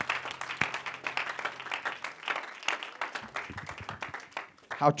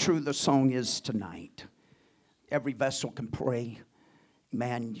how true the song is tonight. Every vessel can pray.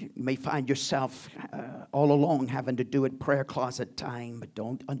 Man, you may find yourself all along having to do it prayer closet time, but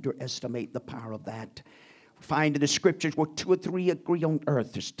don't underestimate the power of that. We find in the scriptures where 2 or 3 agree on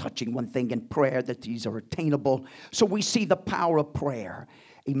earth is touching one thing in prayer, that these are attainable. So we see the power of prayer.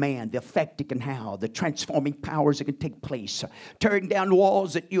 Amen. The effect it can have, the transforming powers that can take place, tearing down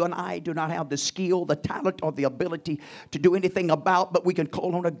walls that you and I do not have the skill, the talent, or the ability to do anything about, but we can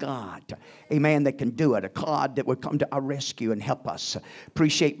call on a God, amen, that can do it, a God that would come to our rescue and help us.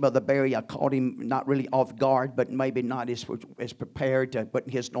 Appreciate Brother Barry. I caught him not really off guard, but maybe not as prepared, but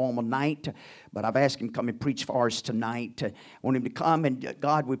his normal night. But I've asked him to come and preach for us tonight. I want him to come, and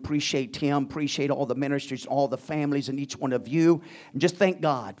God, we appreciate him, appreciate all the ministers, all the families, and each one of you, and just thank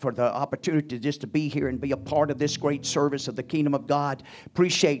God for the opportunity just to be here and be a part of this great service of the kingdom of God.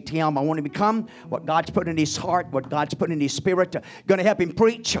 Appreciate him. I want him to come. What God's put in his heart, what God's put in his spirit, going to help him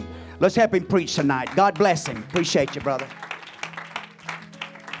preach. Let's help him preach tonight. God bless him. Appreciate you, brother.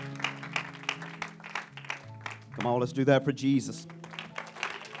 Come on, let's do that for Jesus.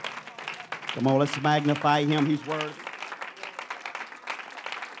 Come on, let's magnify him. He's worthy.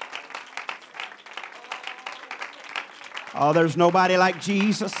 Oh, there's nobody like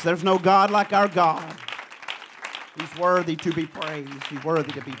Jesus. There's no God like our God. He's worthy to be praised. He's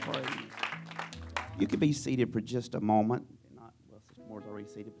worthy to be praised. You can be seated for just a moment. Sister Moore's already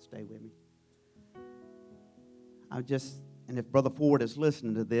seated, but stay with me. And if Brother Ford is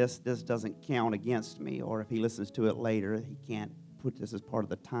listening to this doesn't count against me, or if he listens to it later, he can't put this as part of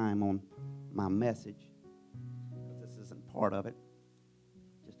the time on my message, because this isn't part of it.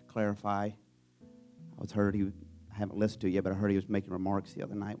 Just to clarify, I haven't listened to it yet, but I heard he was making remarks the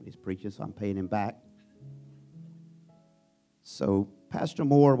other night when he was preaching, so I'm paying him back. So Pastor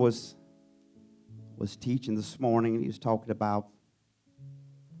Moore was teaching this morning, and he was talking about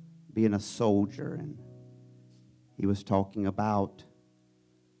being a soldier, and he was talking about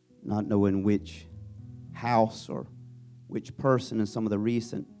not knowing which house or which person in some of the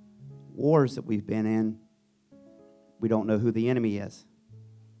recent wars that we've been in. We don't know who the enemy is,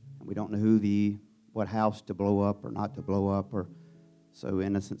 and we don't know what house to blow up or not to blow up, or so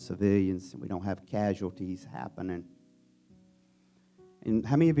innocent civilians, and we don't have casualties happening. And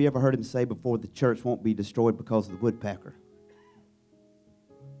how many of you ever heard him say before, the church won't be destroyed because of the woodpecker,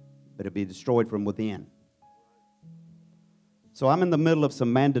 but it'll be destroyed from within? So I'm in the middle of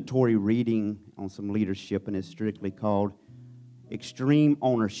some mandatory reading on some leadership, and it's strictly called Extreme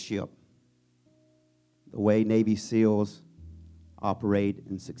Ownership: The Way Navy SEALs Operate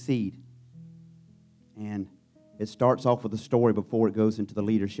and Succeed. And it starts off with a story before it goes into the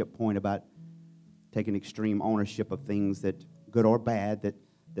leadership point about taking extreme ownership of things, that good or bad,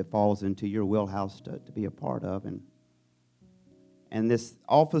 that falls into your wheelhouse to be a part of. And this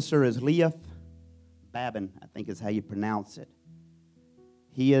officer is Leif Babin, I think is how you pronounce it.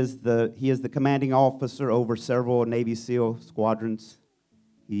 He is the commanding officer over several Navy SEAL squadrons.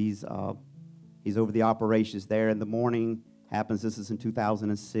 He's over the operations there. In the morning happens, this is in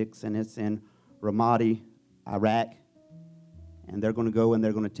 2006, and it's in Ramadi, Iraq, and they're going to go and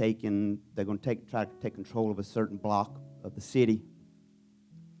try to take control of a certain block of the city.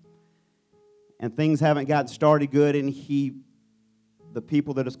 And things haven't gotten started good, and the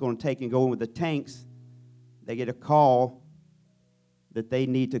people that it's going to take and go in with the tanks, they get a call that they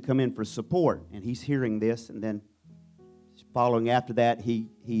need to come in for support, and he's hearing this, and then following after that,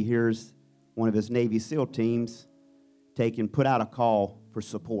 he hears one of his Navy SEAL teams put out a call for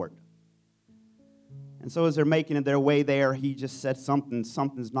support. And so as they're making their way there, he just said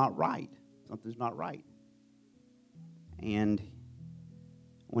something's not right. Something's not right. And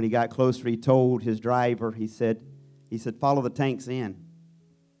when he got closer, he told his driver, he said, follow the tanks in.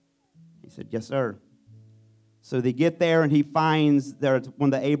 He said, yes, sir. So they get there, and he finds there's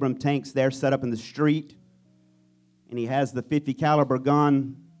one of the Abrams tanks there set up in the street, and he has the 50 caliber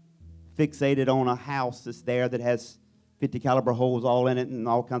gun fixated on a house that's there that has 50 caliber holes all in it and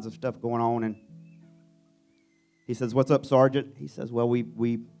all kinds of stuff going on. And he says, what's up, Sergeant? He says, well,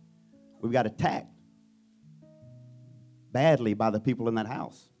 we've got attacked badly by the people in that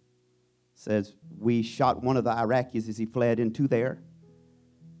house. Says, we shot one of the Iraqis as he fled into there.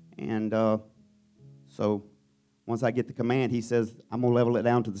 And so once I get the command, he says, I'm going to level it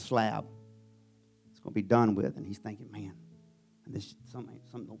down to the slab. It's going to be done with. And he's thinking, man,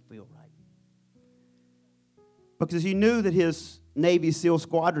 something don't feel right. Because he knew that his Navy SEAL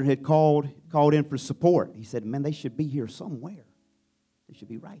squadron had called in for support. He said, man, they should be here somewhere. They should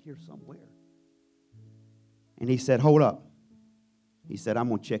be right here somewhere. And he said, hold up. He said, I'm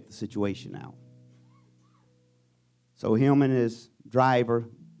going to check the situation out. So him and his driver,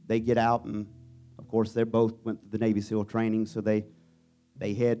 they get out, and of course they both went through the Navy SEAL training, so they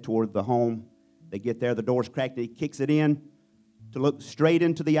head toward the home. They get there, the door's cracked, and he kicks it in to look straight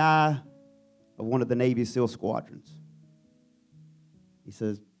into the eye of one of the Navy SEAL squadrons. He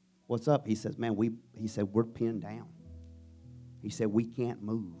says, "What's up?" He says, "Man, we're pinned down." He said, "We can't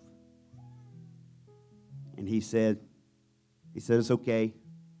move." And he said, "It's okay."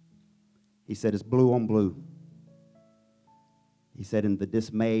 He said, "It's blue on blue." He said, and the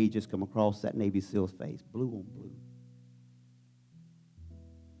dismay just come across that Navy SEAL's face, blue on blue.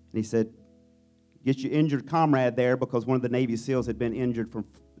 And he said, "Get your injured comrade there," because one of the Navy SEALs had been injured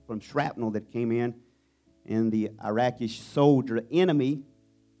from shrapnel that came in. And the Iraqi soldier, the enemy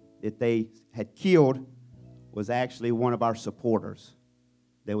that they had killed, was actually one of our supporters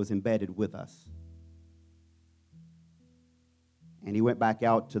that was embedded with us. And he went back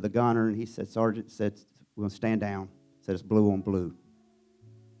out to the gunner, and he said, "Sergeant," said, "we're going to stand down." He said, "It's blue on blue."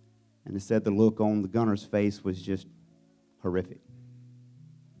 And he said the look on the gunner's face was just horrific,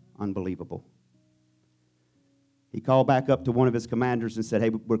 unbelievable. He called back up to one of his commanders and said, "Hey,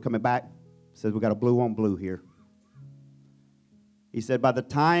 we're coming back." He said, "We got a blue on blue here." He said, "By the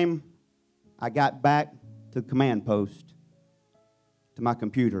time I got back to the command post, to my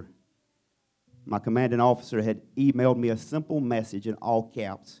computer, my commanding officer had emailed me a simple message in all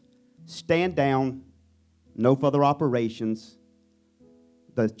caps: stand down, no further operations.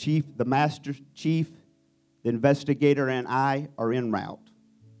 The chief, the master chief, the investigator, and I are en route."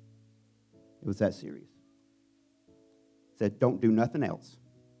 It was that serious. Said, "Don't do nothing else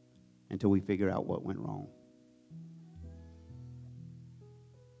until we figure out what went wrong."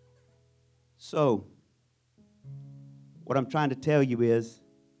 So, what I'm trying to tell you is,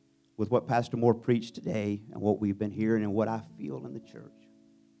 with what Pastor Moore preached today and what we've been hearing and what I feel in the church,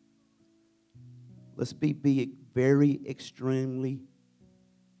 let's be very extremely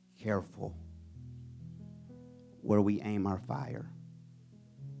careful where we aim our fire.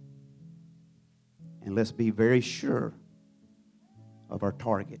 And let's be very sure of our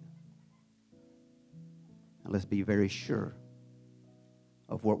target. And let's be very sure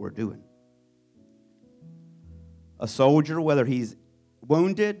of what we're doing. A soldier, whether he's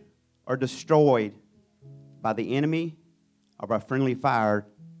wounded or destroyed by the enemy or by friendly fire,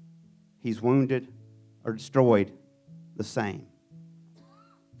 he's wounded or destroyed the same.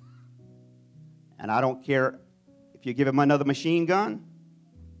 And I don't care if you give him another machine gun,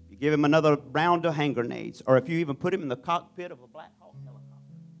 if you give him another round of hand grenades, or if you even put him in the cockpit of a Black Hawk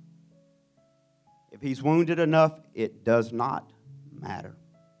helicopter. If he's wounded enough, it does not matter.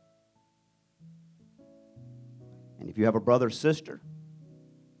 And if you have a brother or sister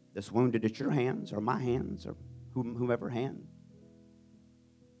that's wounded at your hands or my hands or whomever hand,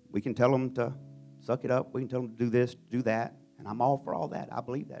 we can tell them to suck it up. We can tell them to do this, do that. And I'm all for all that. I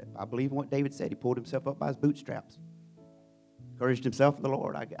believe that. I believe in what David said. He pulled himself up by his bootstraps. Encouraged himself in the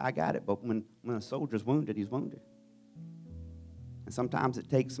Lord. I got it. But when a soldier's wounded, he's wounded. And sometimes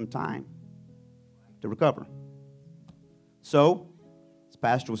it takes some time to recover. So, as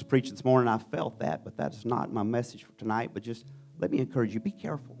Pastor was preaching this morning, I felt that, but that's not my message for tonight. But just let me encourage you, be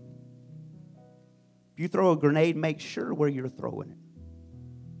careful. If you throw a grenade, make sure where you're throwing it.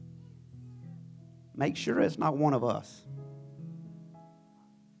 Make sure it's not one of us.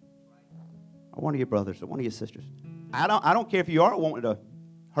 Or one of your brothers or one of your sisters. I don't care if you are wanting to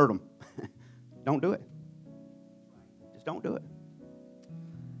hurt them. Don't do it. Just don't do it.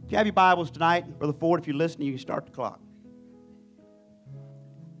 If you have your Bibles tonight, Brother Ford, if you're listening, you can start the clock.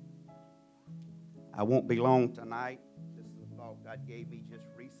 I won't be long tonight. This is a thought God gave me just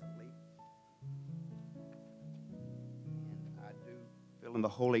recently. And I do feel in the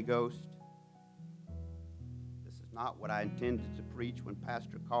Holy Ghost. This is not what I intended to preach when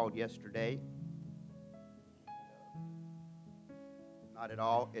Pastor called yesterday. Not at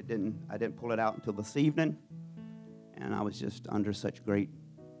all. I didn't pull it out until this evening. And I was just under such great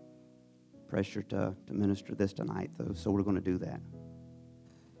pressure to minister this tonight, though, so we're going to do that.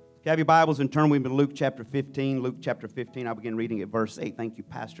 If you have your Bibles and turn with me to Luke chapter 15. Luke chapter 15, I'll begin reading at verse 8. Thank you,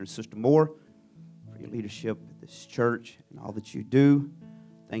 Pastor and Sister Moore, for your leadership at this church and all that you do.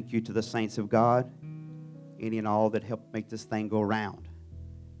 Thank you to the saints of God, any and all that helped make this thing go around.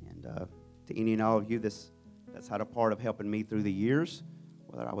 And to any and all of you, that's had a part of helping me through the years,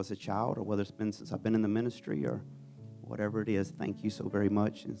 whether I was a child or whether it's been since I've been in the ministry or whatever it is. Thank you so very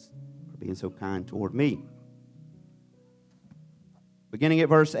much for being so kind toward me. Beginning at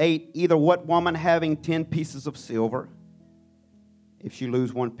verse 8, either what woman having 10 pieces of silver, if she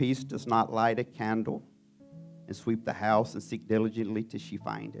lose one piece, does not light a candle and sweep the house and seek diligently till she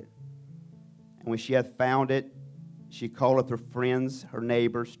find it? And when she hath found it, She calleth her friends, her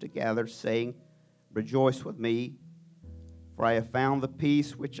neighbors together, saying, Rejoice with me, for I have found the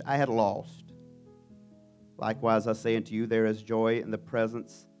peace which I had lost. Likewise, I say unto you, there is joy in the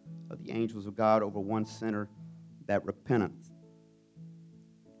presence of the angels of God over one sinner that repenteth.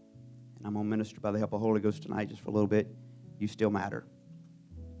 And I'm going to minister by the help of the Holy Ghost tonight just for a little bit. You still matter.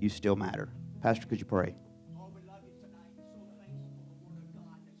 You still matter. Pastor, could you pray? Lord, we love you tonight. So thankful for the word of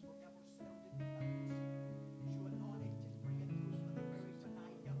God that's forever settled in the heavens. As you anoint it and bring it through for the very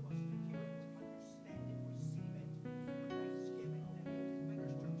tonight, help us to hear it, understand it, receive it with thanksgiving, that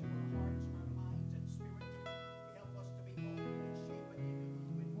it will minister to our hearts, our minds, and spirit. Help us to be molded and shapen into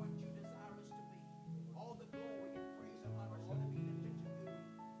who and what you desire us to be. All the glory and praise and honor is going to be lifted to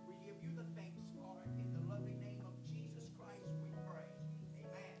you. We give you the thanks, Father, in the lovely name of Jesus Christ we pray.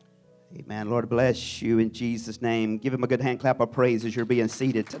 Amen. Amen. Lord bless you in Jesus' name. Give him a good hand clap of praise as you're being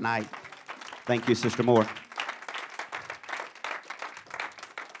seated tonight. Thank you, Sister Moore.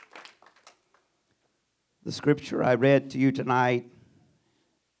 The scripture I read to you tonight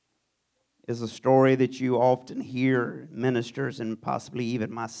is a story that you often hear ministers and possibly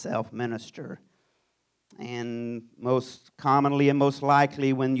even myself minister. And most commonly and most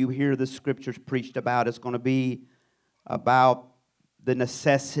likely when you hear the scriptures preached about, it's going to be about the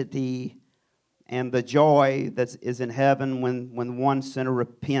necessity and the joy that is in heaven when one sinner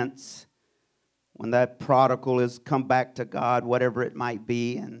repents, when that prodigal is come back to God, whatever it might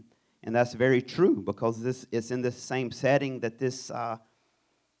be. And that's very true, because this is in this same setting that this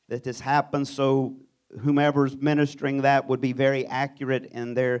happens. So whomever's ministering that would be very accurate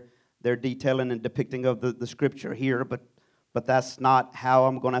in their detailing and depicting of the scripture here. But that's not how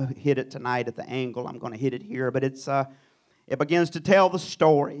I'm going to hit it tonight at the angle I'm going to hit it here. But it begins to tell the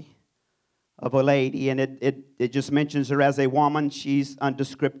story of a lady, and it just mentions her as a woman. She's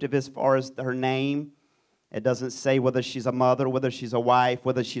undescriptive as far as her name. It doesn't say whether she's a mother, whether she's a wife,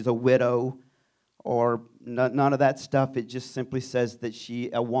 whether she's a widow, or none of that stuff. It just simply says that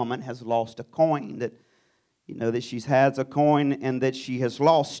a woman has lost a coin, that that she has a coin and that she has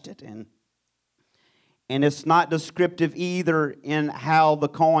lost it. And it's not descriptive either in how the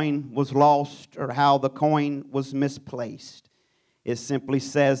coin was lost or how the coin was misplaced. It simply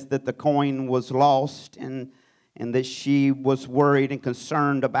says that the coin was lost and that she was worried and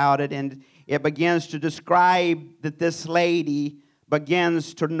concerned about it. And it begins to describe that this lady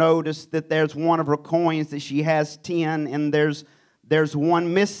begins to notice that there's one of her coins, that she has 10, and there's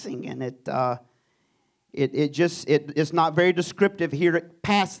one missing. And it's not very descriptive here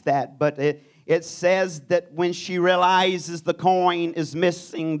past that, but it says that when she realizes the coin is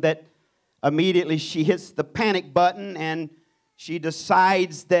missing, that immediately she hits the panic button and she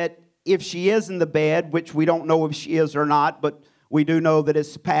decides that if she is in the bed, which we don't know if she is or not, but we do know that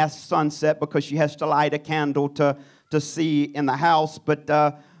it's past sunset because she has to light a candle to see in the house.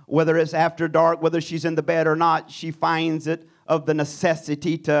 But whether it's after dark, whether she's in the bed or not, she finds it of the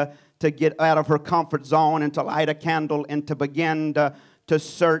necessity to get out of her comfort zone and to light a candle and to begin to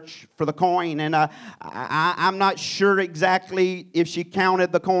search for the coin. And I'm not sure exactly if she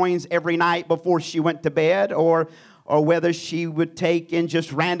counted the coins every night before she went to bed, or whether she would take and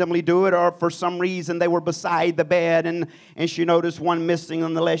just randomly do it, or for some reason they were beside the bed and she noticed one missing.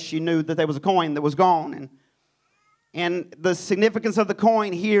 Nonetheless, she knew that there was a coin that was gone. And the significance of the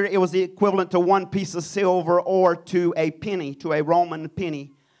coin here, it was the equivalent to one piece of silver or to a penny, to a Roman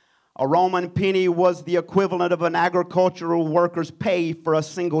penny. A Roman penny was the equivalent of an agricultural worker's pay for a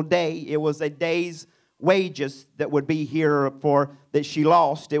single day. It was a day's wages that would be here for that she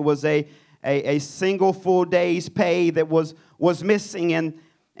lost. It was a single full day's pay that was missing.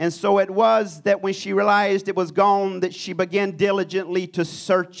 And so it was that when she realized it was gone, that she began diligently to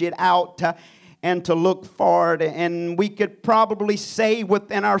search it out and to look for it. And we could probably say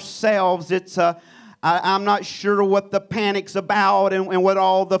within ourselves, I'm not sure what the panic's about and what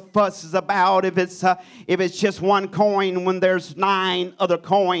all the fuss is about. If it's just one coin when there's 9 other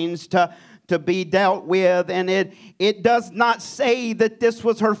coins to be dealt with. And it does not say that this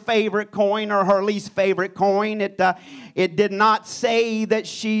was her favorite coin or her least favorite coin. It did not say that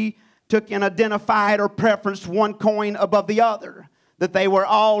she took and identified or preferenced one coin above the other, that they were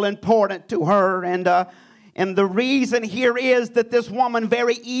all important to her. And the reason here is that this woman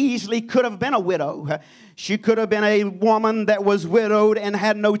very easily could have been a widow. She could have been a woman that was widowed and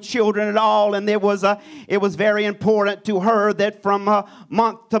had no children at all, and it was very important to her that from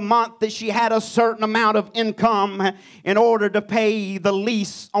month to month that she had a certain amount of income in order to pay the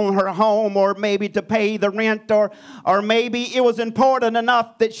lease on her home, or maybe to pay the rent, or maybe it was important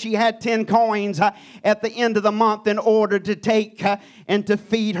enough that she had 10 coins at the end of the month in order to take and to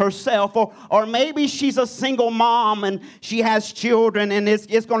feed herself, or maybe she's a single mom and she has children, and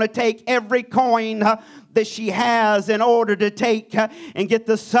it's going to take every coin that she has in order to take and get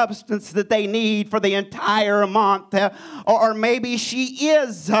the substance that they need for the entire month. Or maybe she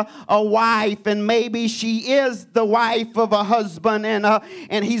is a wife, and maybe she is the wife of a husband,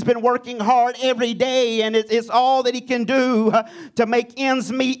 and he's been working hard every day, and it's all that he can do to make ends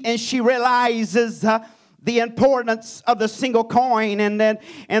meet, and she realizes the importance of the single coin, and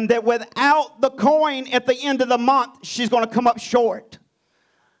that without the coin at the end of the month, she's going to come up short.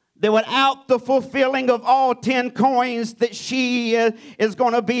 That without the fulfilling of all 10 coins, that she is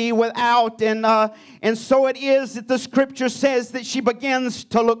going to be without. And so it is that the scripture says that she begins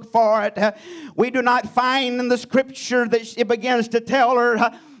to look for it. We do not find in the scripture that it begins to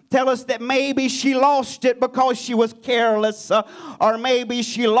tell us that maybe she lost it because she was careless, or maybe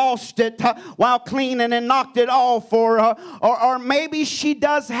she lost it while cleaning and knocked it off, or maybe she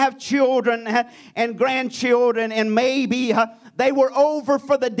does have children and grandchildren, and maybe they were over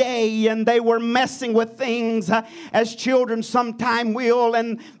for the day and they were messing with things as children sometime will,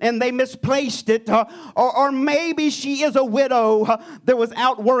 and they misplaced it. Or maybe she is a widow that was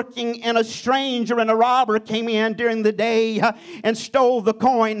out working, and a stranger and a robber came in during the day and stole the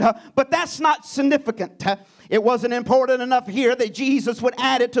coin. But that's not significant. It wasn't important enough here that Jesus would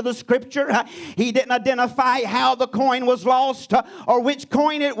add it to the scripture. He didn't identify how the coin was lost or which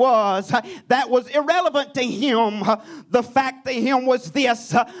coin it was. That was irrelevant to him. The fact to him was this,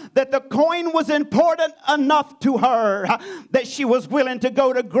 that the coin was important enough to her that she was willing to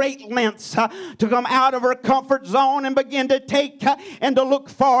go to great lengths to come out of her comfort zone and begin to take and to look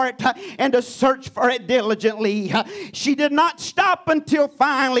for it and to search for it diligently. She did not stop until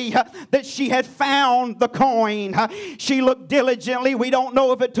finally that she had found the coin. She looked diligently. We don't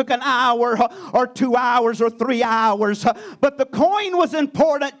know if it took an hour or 2 hours or 3 hours, but the coin was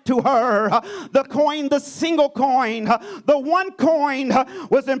important to her. The coin, the single coin, the one coin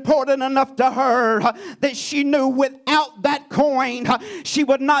was important enough to her that she knew without that coin she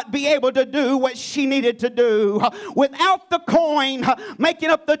would not be able to do what she needed to do. Without the coin making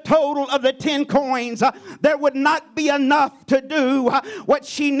up the total of the 10 coins, there would not be enough to do what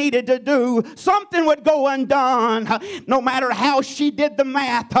she needed to do. Something would go undone. No matter how she did the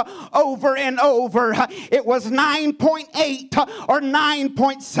math over and over, it was 9.8 or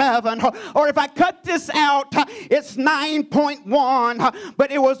 9.7, or if I cut this out, it's 9.1,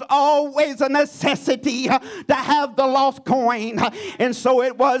 but it was always a necessity to have the lost coin. And so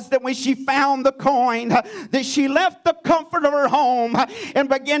it was that when she found the coin, that she left the comfort of her home and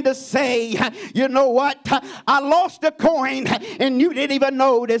began to say, you know what, I lost a coin and you didn't even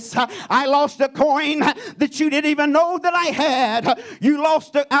notice. I lost a coin that you didn't even know that I had.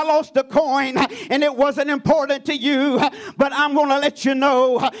 I lost a coin and it wasn't important to you, but I'm going to let you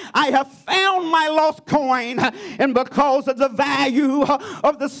know I have found my lost coin, and because of the value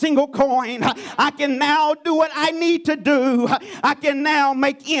of the single coin, I can now do what I need to do. I can now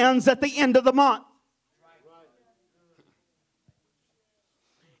make ends at the end of the month.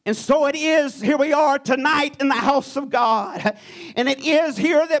 And so it is, here we are tonight in the house of God. And it is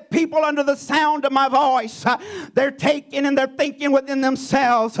here that people under the sound of my voice, they're taking and they're thinking within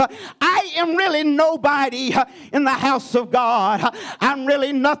themselves, I am really nobody in the house of God. I'm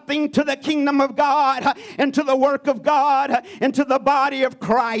really nothing to the kingdom of God and to the work of God and to the body of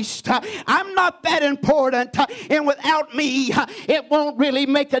Christ. I'm not that important, and without me, it won't really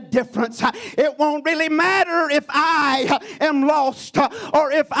make a difference. It won't really matter if I am lost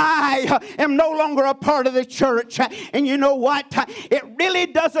or if I am no longer a part of the church. And you know what? It really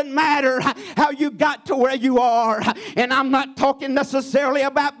doesn't matter how you got to where you are. And I'm not talking necessarily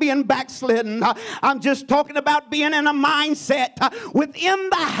about being backslidden. I'm just talking about being in a mindset within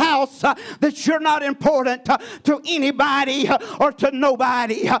the house that you're not important to anybody or to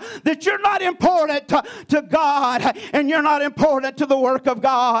nobody. That you're not important to God and you're not important to the work of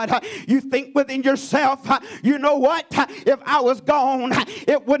God. You think within yourself, you know what? If I was gone,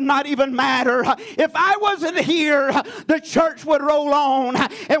 it would not even matter. If I wasn't here, the church would roll on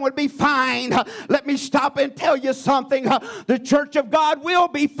and would be fine. Let me stop and tell you something. The church of God will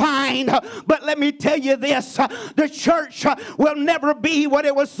be fine mind. But let me tell you this, the church will never be what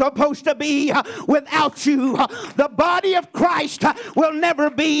it was supposed to be without you. The body of Christ will never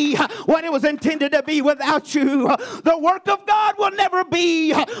be what it was intended to be without you. The work of God will never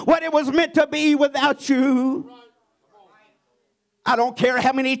be what it was meant to be without you. I don't care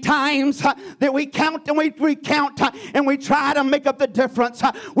how many times that we count and we recount and we try to make up the difference.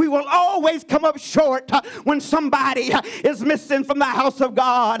 We will always come up short when somebody is missing from the house of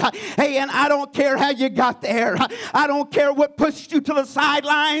God. Hey, and I don't care how you got there. I don't care what pushed you to the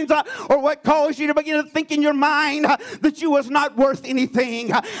sidelines or what caused you to begin to think in your mind that you was not worth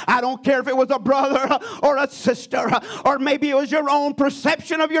anything. I don't care if it was a brother or a sister or maybe it was your own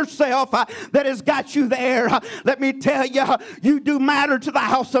perception of yourself that has got you there. Let me tell you, you do matter to the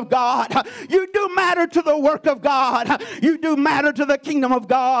house of God. You do matter to the work of God. You do matter to the kingdom of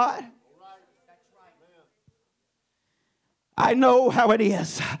God. I know how it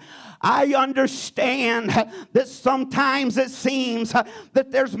is. I understand that sometimes it seems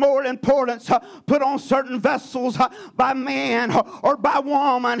that there's more importance put on certain vessels by man or by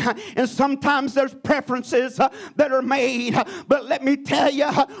woman, and sometimes there's preferences that are made. But let me tell you,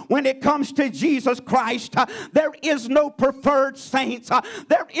 when it comes to Jesus Christ, there is no preferred saints.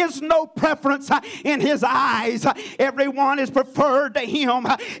 There is no preference in his eyes. Everyone is preferred to him.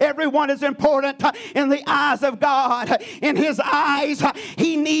 Everyone is important in the eyes of God. In his eyes,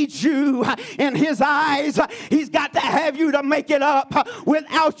 he needs you. In his eyes, he's got to have you to make it up.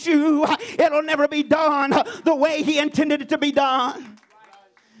 Without you, it'll never be done the way he intended it to be done.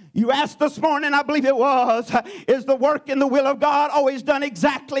 You asked this morning, I believe it was, is the work in the will of God always done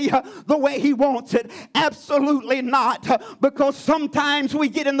exactly the way he wants it? Absolutely not, because sometimes we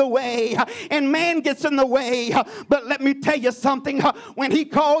get in the way and man gets in the way. But let me tell you something, when he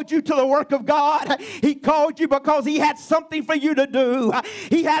called you to the work of God, he called you because he had something for you to do.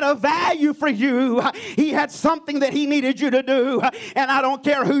 He had a value for you. He had something that he needed you to do. And I don't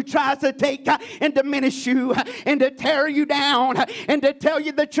care who tries to take and diminish you and to tear you down and to tell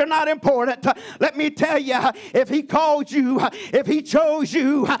you that you're not important. Let me tell you, if he called you, if he chose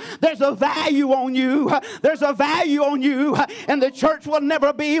you, there's a value on you. There's a value on you, and the church will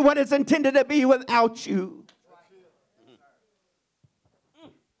never be what it's intended to be without you.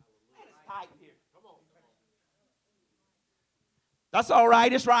 That's all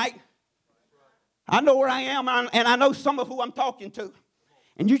right. It's right. I know where I am, and I know some of who I'm talking to.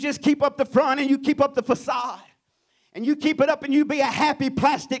 And you just keep up the front and you keep up the facade. And you keep it up and you be a happy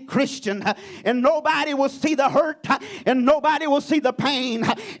plastic Christian. And nobody will see the hurt. And nobody will see the pain.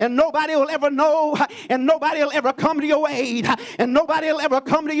 And nobody will ever know. And nobody will ever come to your aid. And nobody will ever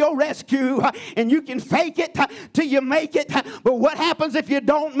come to your rescue. And you can fake it till you make it. But what happens if you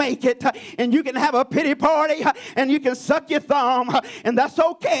don't make it? And you can have a pity party. And you can suck your thumb. And that's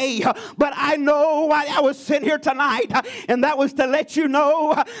okay. But I know why I was sitting here tonight. And that was to let you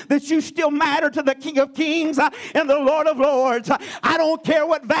know that you still matter to the King of Kings and the Lord of Lords. I don't care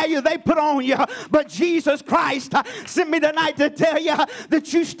what value they put on you, but Jesus Christ sent me tonight to tell you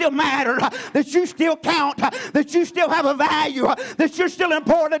that you still matter, that you still count, that you still have a value, that you're still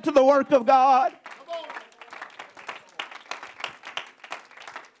important to the work of God.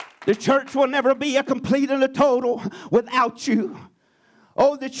 The church will never be a complete and a total without you.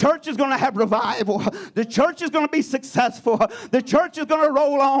 Oh, the church is going to have revival. The church is going to be successful. The church is going to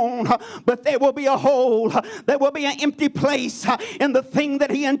roll on. But there will be a hole. There will be an empty place in the thing that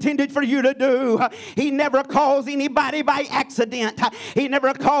he intended for you to do. He never calls anybody by accident. He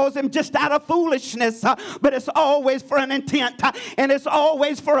never calls them just out of foolishness. But it's always for an intent. And it's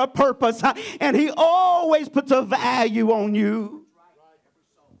always for a purpose. And he always puts a value on you.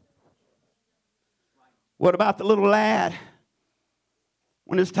 What about the little lad?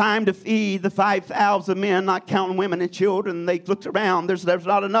 When it's time to feed the 5,000 men, not counting women and children, they looked around. There's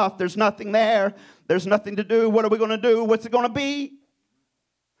not enough. There's nothing there. There's nothing to do. What are we going to do? What's it going to be?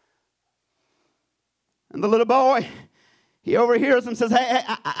 And the little boy, he overhears him and says, hey,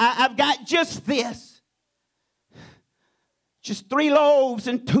 I've got just this. Just 3 loaves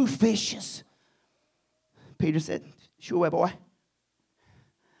and 2 fishes. Peter said, sure, boy.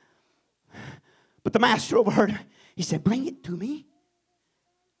 But the master overheard him. He said, bring it to me.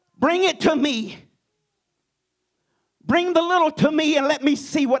 Bring it to me. Bring the little to me and let me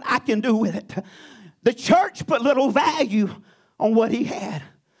see what I can do with it. The church put little value on what he had.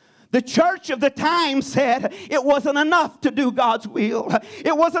 The church of the time said it wasn't enough to do God's will.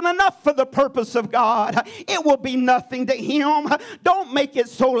 It wasn't enough for the purpose of God. It will be nothing to him. Don't make it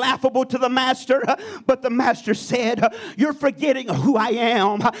so laughable to the master. But the master said, you're forgetting who I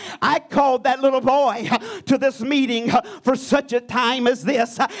am. I called that little boy to this meeting for such a time as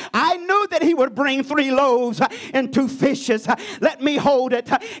this. I knew that he would bring 3 loaves and 2 fishes. Let me hold it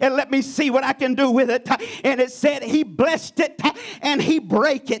and let me see what I can do with it. And it said he blessed it and he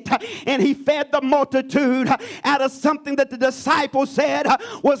brake it. And he fed the multitude out of something that the disciples said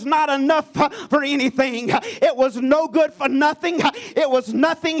was not enough for anything. It was no good for nothing. It was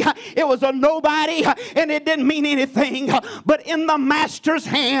nothing. It was a nobody, and it didn't mean anything. But in the master's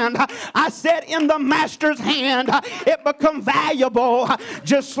hand, I said in the master's hand, it become valuable,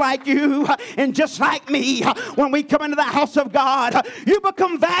 just like you and just like me. When we come into the house of God, you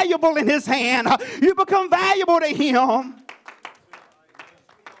become valuable in his hand. You become valuable to him.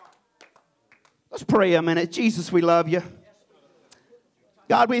 Let's pray a minute. Jesus, we love you.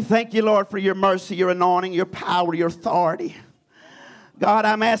 God, we thank you, Lord, for your mercy, your anointing, your power, your authority. God,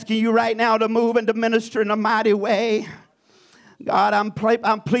 I'm asking you right now to move and to minister in a mighty way. God,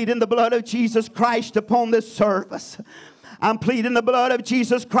 I'm pleading the blood of Jesus Christ upon this service. I'm pleading the blood of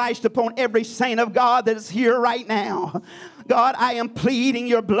Jesus Christ upon every saint of God that is here right now. God, I am pleading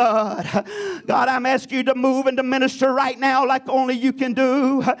your blood. God, I'm asking you to move and to minister right now like only you can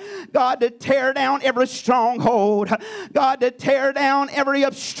do. God, to tear down every stronghold. God, to tear down every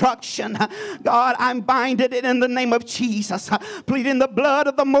obstruction. God, I'm binding it in the name of Jesus. Pleading the blood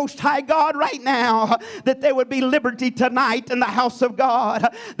of the Most High God right now, that there would be liberty tonight in the house of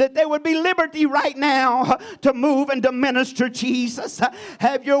God. That there would be liberty right now to move and to minister, Jesus.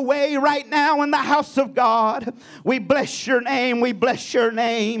 Have your way right now in the house of God. We bless your name. We bless your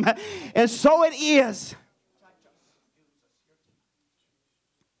name. And so it is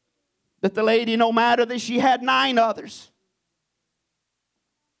that the lady, no matter that she had 9 others,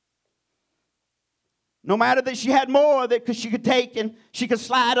 no matter that she had more that she could take and she could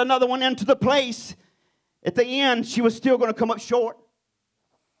slide another one into the place, at the end she was still going to come up short.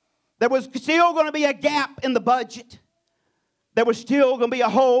 There was still going to be a gap in the budget. There was still going to be a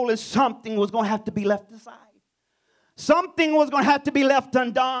hole, and something was going to have to be left aside. Something was going to have to be left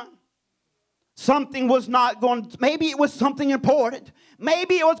undone. Something was not going to, maybe it was something important.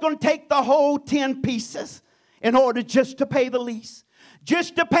 Maybe it was going to take the whole 10 pieces in order just to pay the lease.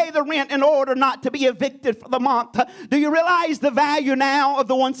 Just to pay the rent in order not to be evicted for the month. Do you realize the value now of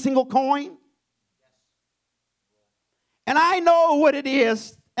the one single coin? And I know what it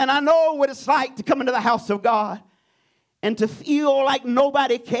is. And I know what it's like to come into the house of God and to feel like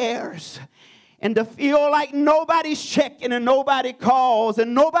nobody cares. And to feel like nobody's checking and nobody calls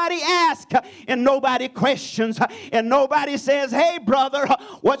and nobody asks and nobody questions and nobody says, hey, brother,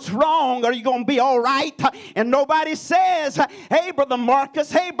 what's wrong? Are you going to be all right? And nobody says, hey, Brother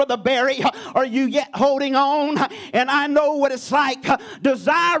Marcus, hey, Brother Barry, are you yet holding on? And I know what it's like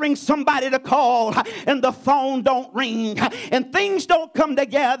desiring somebody to call and the phone don't ring and things don't come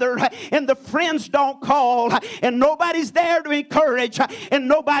together and the friends don't call and nobody's there to encourage and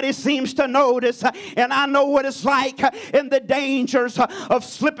nobody seems to notice. And I know what it's like and the dangers of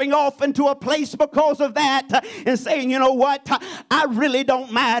slipping off into a place because of that and saying, you know what, I really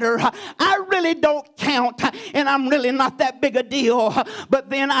don't matter. I really don't count and I'm really not that big a deal. But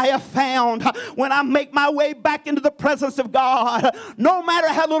then I have found when I make my way back into the presence of God, no matter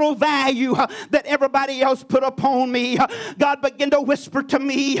how little value that everybody else put upon me, God began to whisper to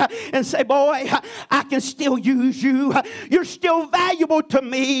me and say, boy, I can still use you. You're still valuable to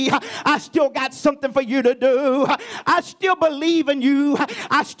me. I still got something for you to do. I still believe in you.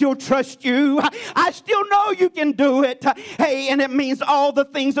 I still trust you. I still know you can do it. Hey, and it means all the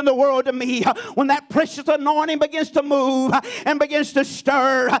things in the world to me when that precious anointing begins to move and begins to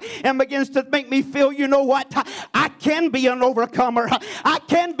stir and begins to make me feel, you know what? I can be an overcomer. I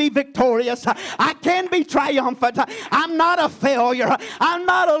can be victorious. I can be triumphant. I'm not a failure. I'm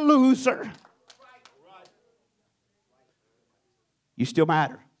not a loser. You still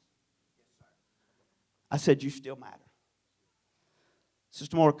matter. I said, you still matter.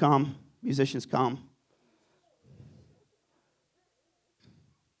 Sister Moore, come. Musicians, come.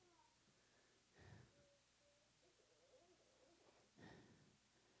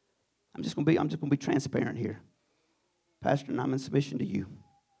 I'm just going to be transparent here. Pastor, and I'm in submission to you.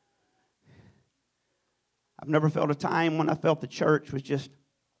 I've never felt a time when I felt the church was just,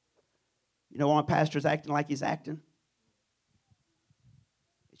 you know, when a pastor's acting like he's acting.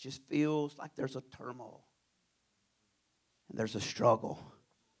 It just feels like there's a turmoil. And there's a struggle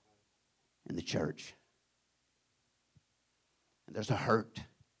in the church. And there's a hurt.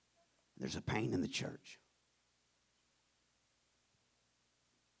 There's a pain in the church.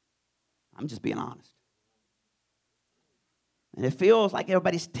 I'm just being honest. And it feels like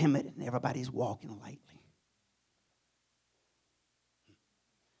everybody's timid and everybody's walking lightly.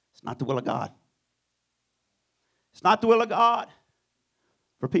 It's not the will of God. It's not the will of God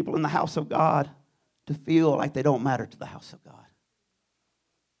for people in the house of God to feel like they don't matter to the house of God.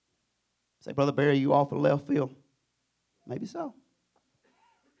 Say, Brother Barry, you off of left field? Maybe so.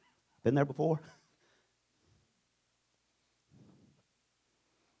 Been there before.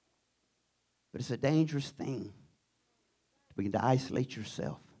 But it's a dangerous thing to begin to isolate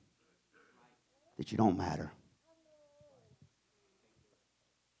yourself, that you don't matter,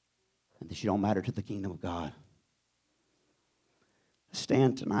 and that you don't matter to the kingdom of God.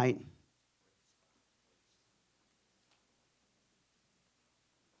 Stand tonight.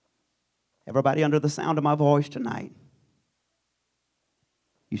 Everybody under the sound of my voice tonight,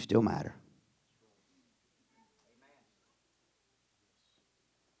 you still matter.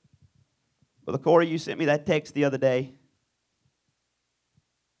 Brother Corey, you sent me that text the other day,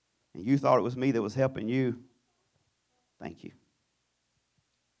 and you thought it was me that was helping you. Thank you.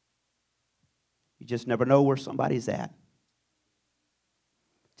 You just never know where somebody's at.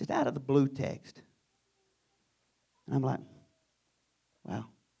 Just out of the blue text. And I'm like, wow,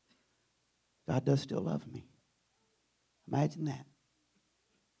 God does still love me. Imagine that.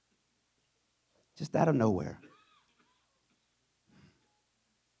 Just out of nowhere.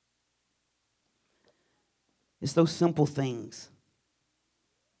 It's those simple things.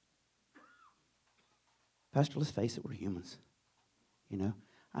 Pastor, let's face it, we're humans. You know,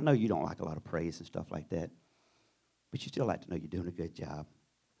 I know you don't like a lot of praise and stuff like that, but you still like to know you're doing a good job.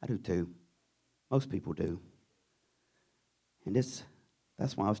 I do too. Most people do. And that's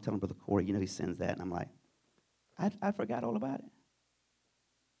why I was telling Brother Corey, you know, he sends that, and I'm like, I forgot all about it.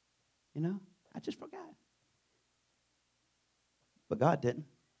 You know, I just forgot. But God didn't.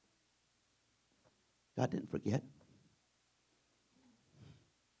 God didn't forget.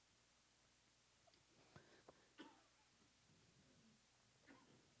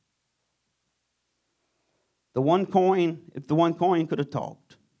 The one coin, if the one coin could have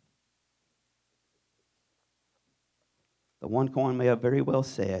talked, the one coin may have very well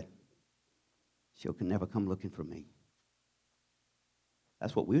said, she can never come looking for me.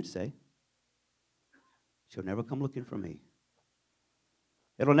 That's what we would say. She'll never come looking for me.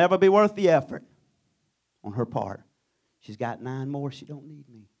 It'll never be worth the effort on her part. She's got 9 more. She don't need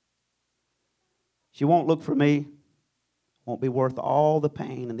me. She won't look for me. Won't be worth all the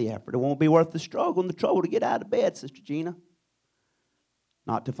pain and the effort. It won't be worth the struggle and the trouble to get out of bed, Sister Gina.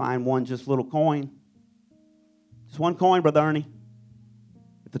 Not to find one just little coin. Just one coin, Brother Ernie.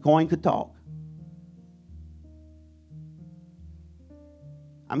 If the coin could talk.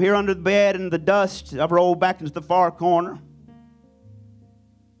 I'm here under the bed and the dust. I've rolled back into the far corner.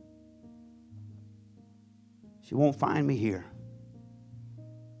 She won't find me here.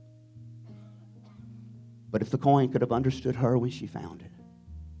 But if the coin could have understood her when she found it,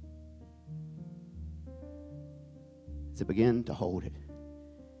 as it began to hold it,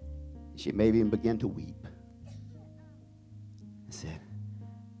 she maybe even began to weep. I said,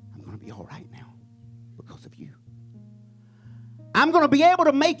 I'm going to be all right now because of you. I'm going to be able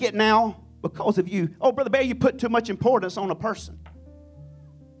to make it now because of you. Oh, Brother Bear, you put too much importance on a person.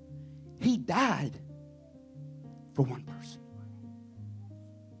 He died for one person.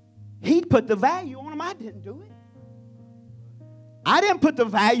 He put the value on him. I didn't do it. I didn't put the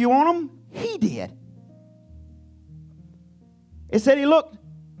value on him. He did. It said he looked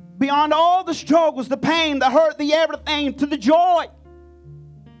beyond all the struggles, the pain, the hurt, the everything, to the joy.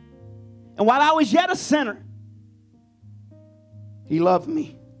 And while I was yet a sinner, he loved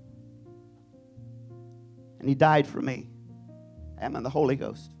me. And he died for me. I'm in the Holy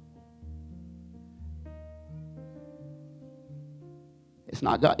Ghost. It's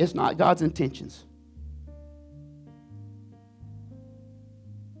not God's intentions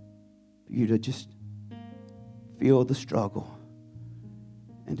for you to just feel the struggle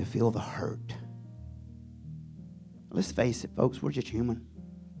and to feel the hurt. Let's face it, folks, we're just human.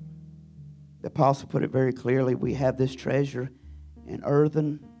 The apostle put it very clearly. We have this treasure in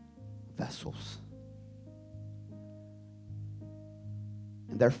earthen vessels.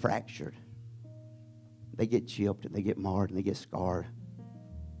 And they're fractured. They get chipped and they get marred and they get scarred.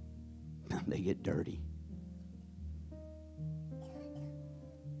 They get dirty.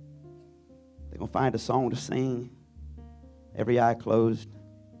 They're going to find a song to sing. Every eye closed.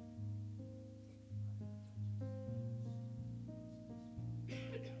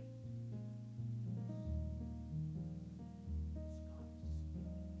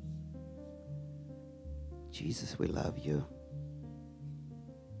 Jesus, we love you.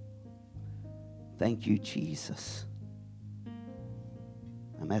 Thank you, Jesus.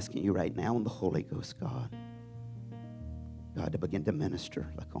 I'm asking you right now in the Holy Ghost, God, to begin to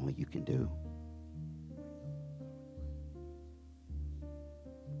minister like only you can do.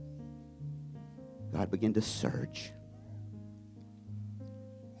 God, begin to search.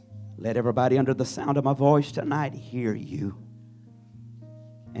 Let everybody under the sound of my voice tonight hear you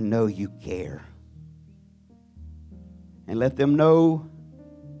and know you care. And let them know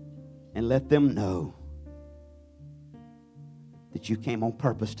that you came on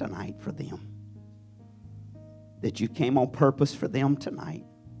purpose tonight for them. That you came on purpose for them tonight,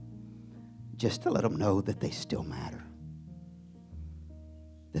 just to let them know that they still matter.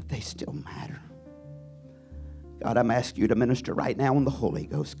 That they still matter. God, I'm asking you to minister right now in the Holy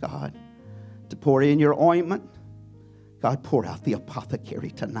Ghost, God, to pour in your ointment. God, pour out the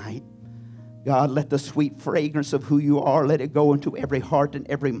apothecary tonight. God, let the sweet fragrance of who you are, let it go into every heart and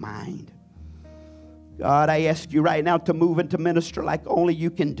every mind. God, I ask you right now to move and to minister like only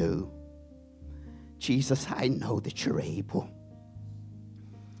you can do. Jesus, I know that you're able.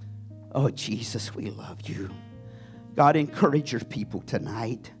 Oh, Jesus, we love you. God, encourage your people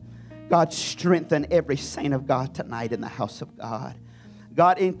tonight. God, strengthen every saint of God tonight in the house of God.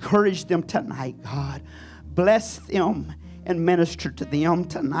 God, encourage them tonight, God. Bless them and minister to them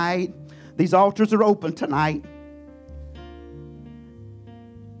tonight. These altars are open tonight.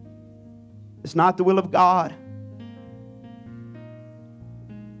 It's not the will of God.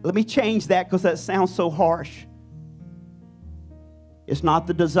 Let me change that because that sounds so harsh. It's not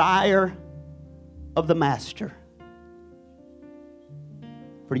the desire of the master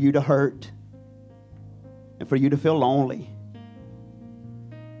for you to hurt and for you to feel lonely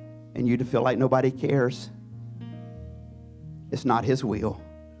and you to feel like nobody cares. It's not his will.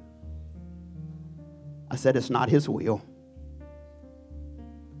 I said it's not his will.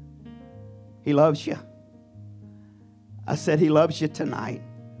 He loves you. I said he loves you tonight.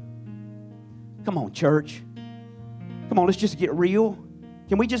 Come on, church. Come on, let's just get real.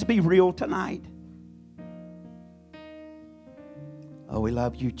 Can we just be real tonight? Oh, we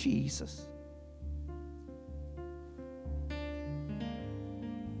love you, Jesus.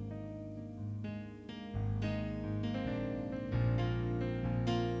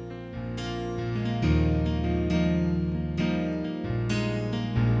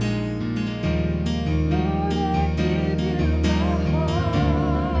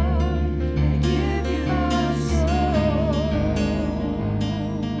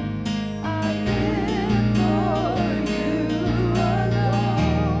 I live for you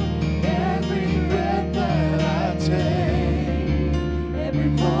alone.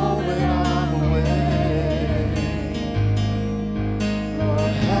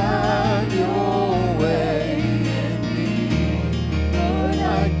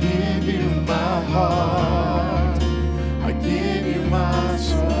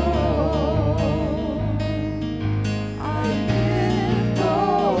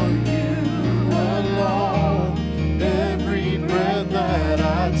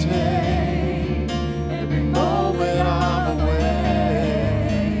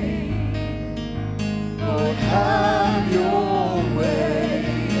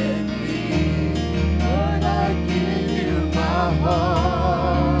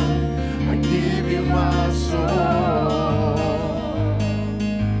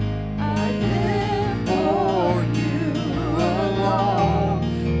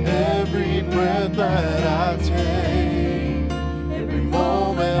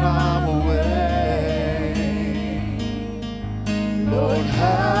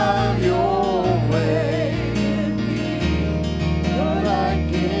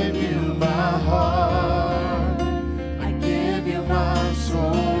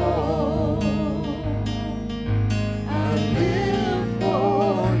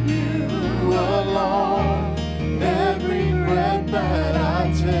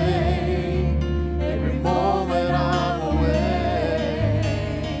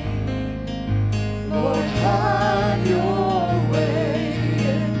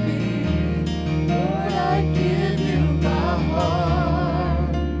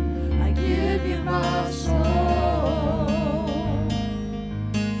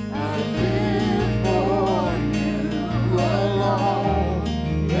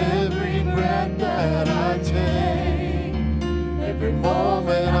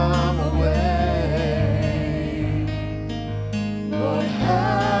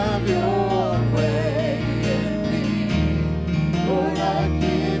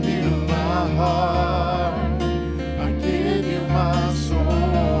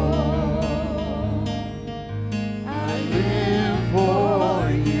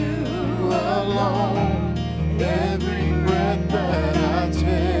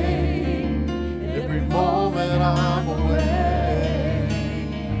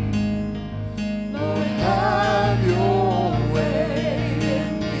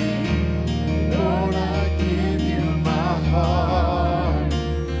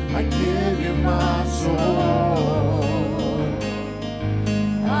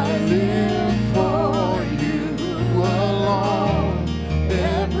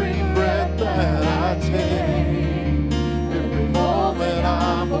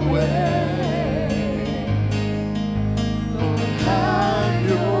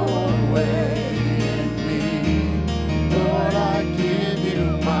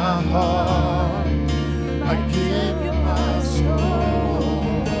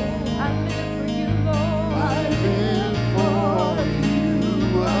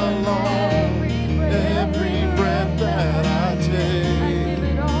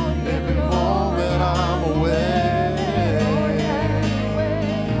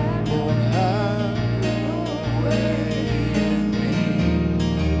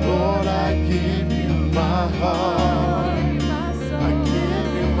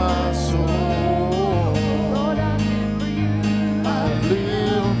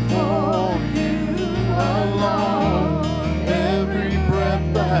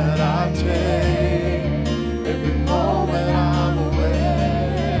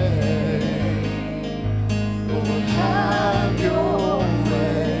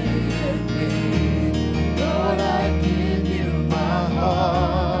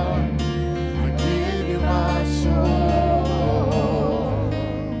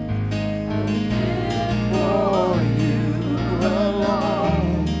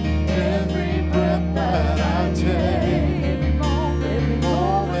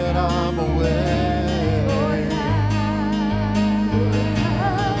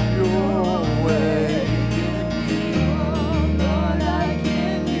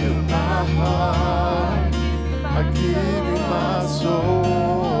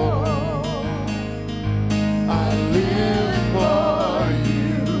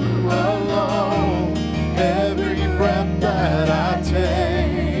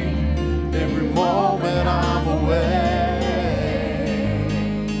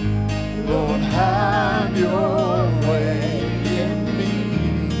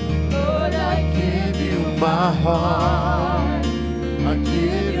 my heart, I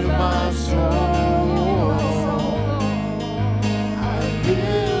give you my soul. I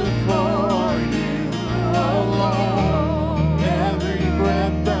live for you alone. Every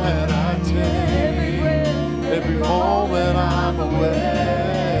breath that I take, every moment I'm away.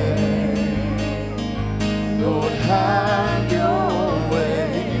 Lord, have your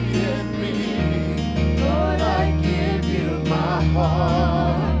way in me. Lord, I give you my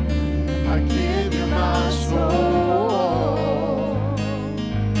heart, I give you my soul.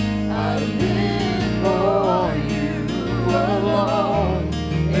 I live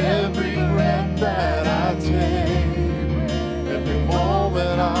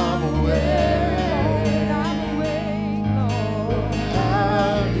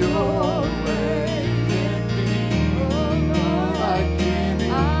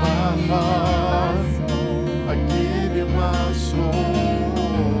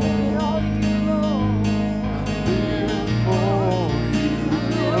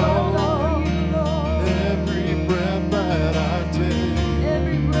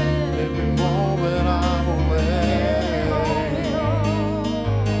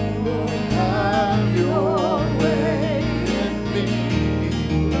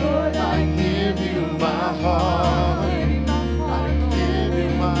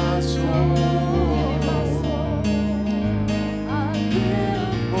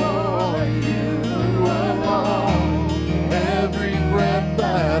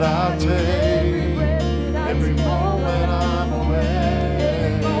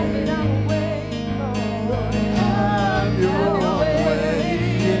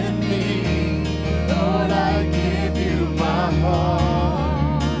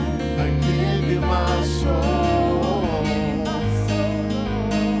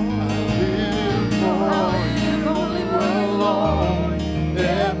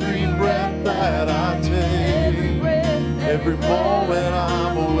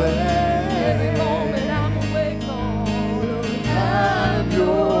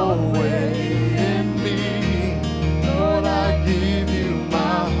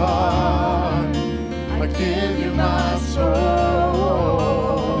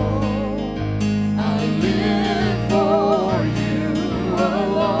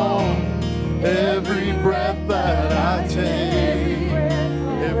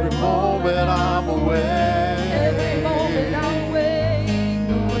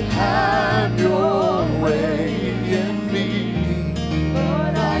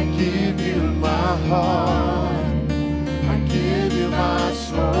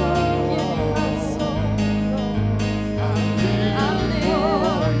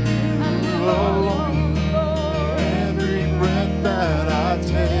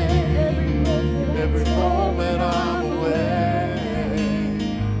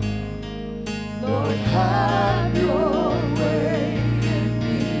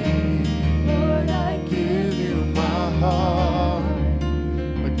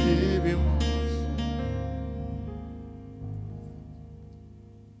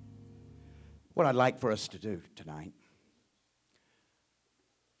What I'd like for us to do tonight,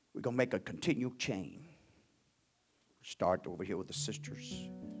 we're going to make a continual chain. Start over here with the sisters,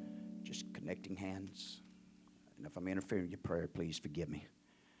 just connecting hands. And if I'm interfering in your prayer, please forgive me.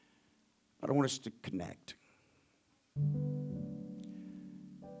 But I want us to connect.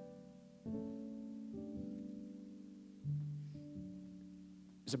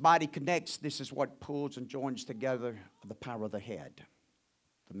 As the body connects, this is what pulls and joins together the power of the head,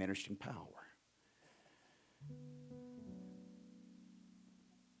 the ministering power.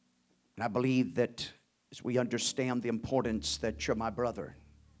 And I believe that as we understand the importance that you're my brother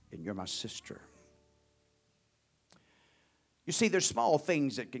and you're my sister. You see, there's small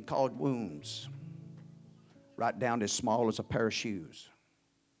things that can cause wounds, right down as small as a pair of shoes.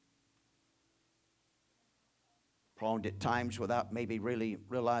 Prolonged at times without maybe really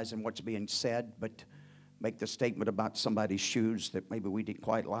realizing what's being said, but make the statement about somebody's shoes that maybe we didn't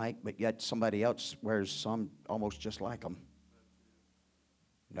quite like, but yet somebody else wears some almost just like them.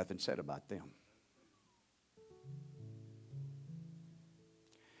 Nothing said about them.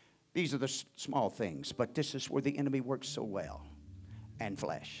 These are the small things, but this is where the enemy works so well. And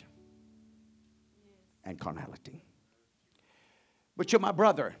flesh. And carnality. But you're my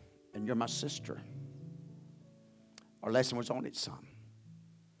brother and you're my sister. Our lesson was on it some.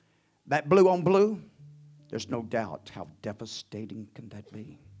 That blue on blue, there's no doubt how devastating can that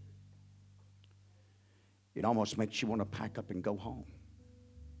be. It almost makes you want to pack up and go home.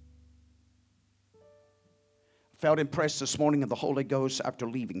 Felt impressed this morning of the Holy Ghost after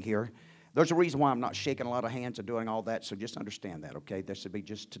leaving here. There's a reason why I'm not shaking a lot of hands and doing all that, so just understand that, okay? This would be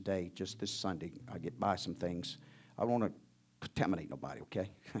just today, just this Sunday. I get by some things. I don't want to contaminate nobody, okay?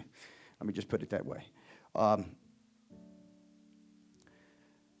 Let me just put it that way.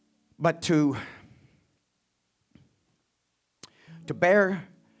 But to bear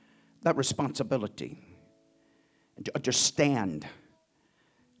that responsibility and to understand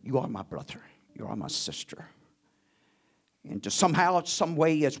you are my brother, you are my sister. And to somehow, some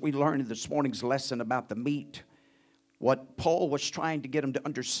way, as we learned in this morning's lesson about the meat, what Paul was trying to get them to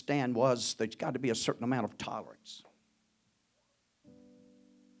understand was there's got to be a certain amount of tolerance.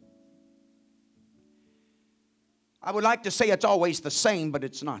 I would like to say it's always the same, but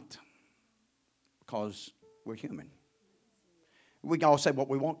it's not. Because we're human. We can all say what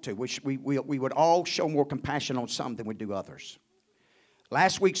we want to. We would all show more compassion on some than we do others.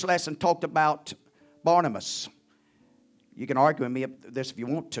 Last week's lesson talked about Barnabas. You can argue with me this if you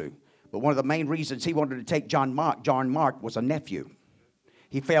want to. But one of the main reasons he wanted to take John Mark was a nephew.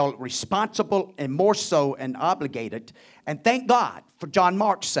 He felt responsible and more so and obligated. And thank God for John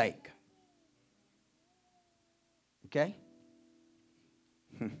Mark's sake. Okay?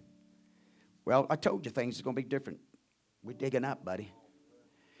 Well, I told you things are going to be different. We're digging up, buddy.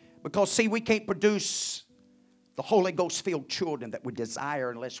 Because, see, we can't produce the Holy Ghost-filled children that we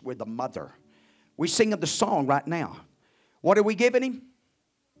desire unless we're the mother. We sing of the song right now. What are we giving him?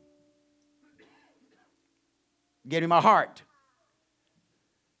 Give him our heart.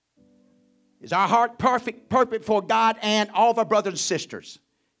 Is our heart perfect for God and all of our brothers and sisters?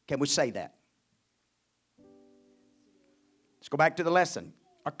 Can we say that? Let's go back to the lesson.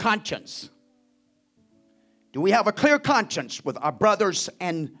 Our conscience. Do we have a clear conscience with our brothers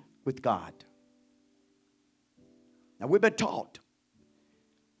and with God? Now, we've been taught.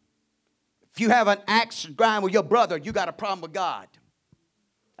 If you have an axe to grind with your brother, you got a problem with God.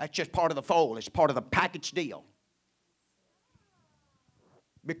 That's just part of the fold. It's part of the package deal.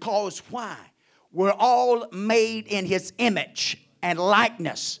 Because why? We're all made in His image and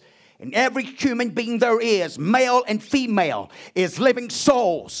likeness. And every human being there is, male and female, is living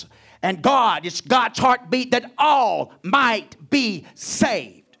souls. And God, it's God's heartbeat that all might be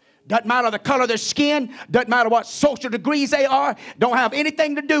saved. Doesn't matter the color of their skin. Doesn't matter what social degrees they are. Don't have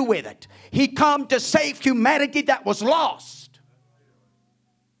anything to do with it. He come to save humanity that was lost.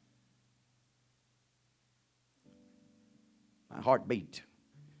 My heartbeat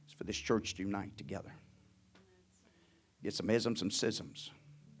is for this church to unite together. Get some isms, some schisms.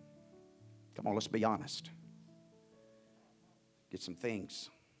 Come on, let's be honest. Get some things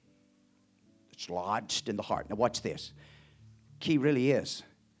that's lodged in the heart. Now watch this. Key really is,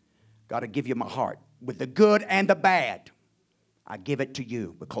 God to give you my heart. With the good and the bad, I give it to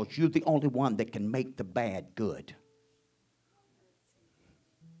you because you're the only one that can make the bad good.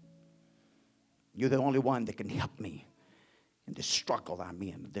 You're the only one that can help me in this struggle I'm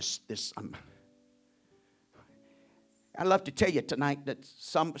in. I'd love to tell you tonight that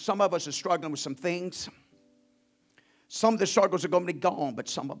some of us are struggling with some things. Some of the struggles are going to be gone, but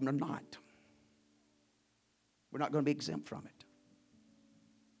some of them are not. We're not going to be exempt from it.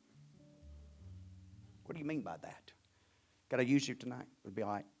 What do you mean by that? Got to use you tonight? It'll be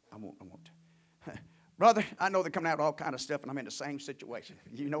all right. I won't. Brother, I know they're coming out with all kind of stuff, and I'm in the same situation.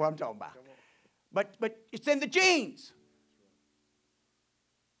 You know what I'm talking about. But it's in the genes.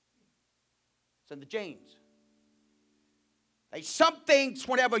 It's in the genes. There's some things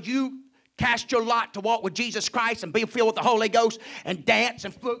whenever you cast your lot to walk with Jesus Christ and be filled with the Holy Ghost and dance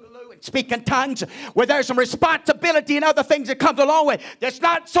and boogaloo and speak in tongues, where there's some responsibility and other things that comes along with it that's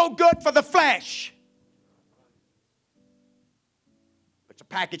not so good for the flesh. It's a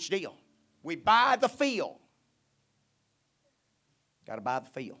package deal. We buy the feel. Got to buy the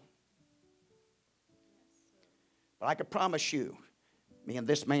feel. But I can promise you, me and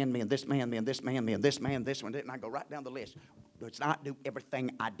this man, me and this man, me and this man, me and this man, this one, and I go right down the list. Let's not do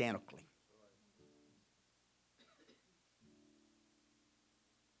everything identically.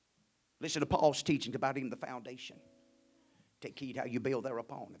 Listen to Paul's teachings about even the foundation. Take heed how you build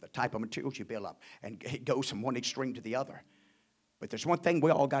thereupon, the type of materials you build up. And it goes from one extreme to the other. But there's one thing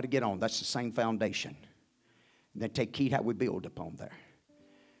we all got to get on. That's the same foundation. And then take heed how we build upon there.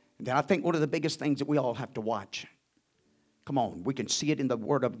 And then I think one of the biggest things that we all have to watch. Come on, we can see it in the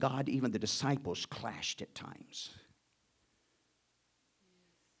Word of God. Even the disciples clashed at times.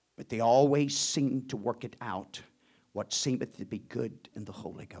 But they always seemed to work it out, what seemeth to be good in the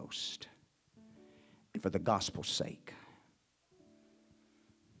Holy Ghost, and for the gospel's sake.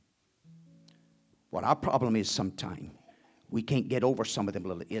 What our problem is sometimes, we can't get over some of them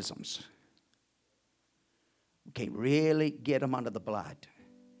little isms. We can't really get them under the blood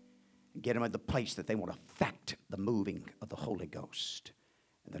and get them in the place that they want to affect the moving of the Holy Ghost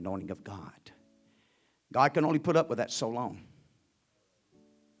and the anointing of God. God can only put up with that so long.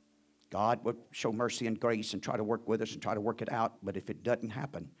 God will show mercy and grace and try to work with us and try to work it out. But if it doesn't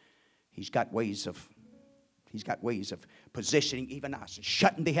happen, He's got ways of positioning even us and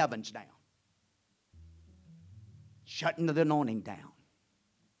shutting the heavens down. Shutting the anointing down.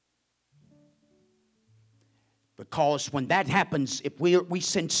 Because when that happens, if we're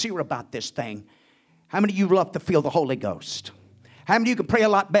sincere about this thing, how many of you love to feel the Holy Ghost? How many of you can pray a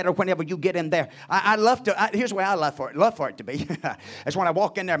lot better whenever you get in there? I love to. Here's the way I love for it to be. That's when I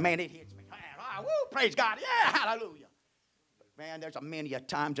walk in there, man, it hits me. Woo, praise God. Yeah, hallelujah. But man, there's many a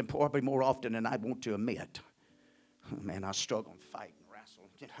times, and probably more often than I want to admit. Man, I struggle and fight and wrestle.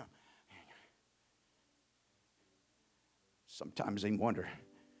 You know. Sometimes I even wonder,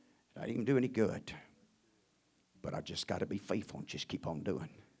 did I even do any good? But I just got to be faithful and just keep on doing.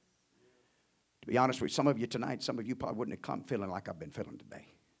 To be honest with you, some of you tonight, some of you probably wouldn't have come feeling like I've been feeling today.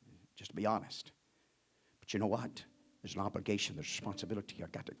 Just to be honest. But you know what? There's an obligation, there's a responsibility. I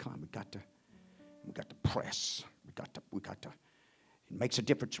got to come. We got to press. We got to. It makes a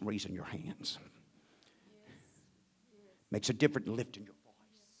difference in raising your hands. Makes a difference in lifting your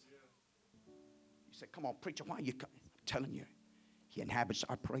voice. You say, come on, preacher, why are you coming? I'm telling you, He inhabits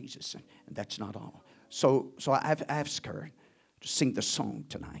our praises, and that's not all. So I've asked her to sing the song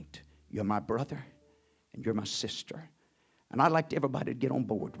tonight. You're my brother, and you're my sister. And I'd like everybody to get on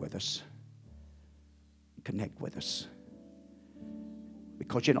board with us. Connect with us.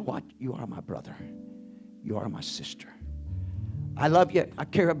 Because you know what? You are my brother. You are my sister. I love you. I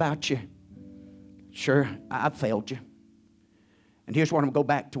care about you. Sure, I've failed you. And here's what I'm going to go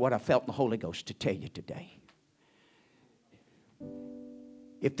back to what I felt in the Holy Ghost to tell you today.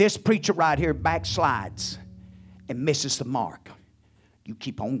 If this preacher right here backslides and misses the mark, you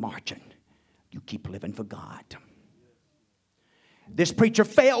keep on marching. You keep living for God. This preacher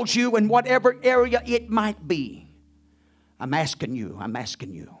fails you in whatever area it might be. I'm asking you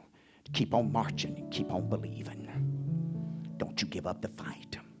to keep on marching and keep on believing. Don't you give up the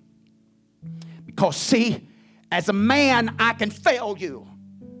fight. Because see, as a man, I can fail you.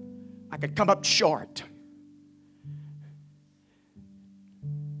 I can come up short.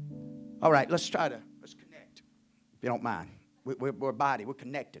 All right, let's connect, if you don't mind. We're a body. We're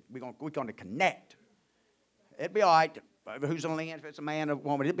connected. We're going to connect. It'll be all right. Who's on the land? If it's a man or a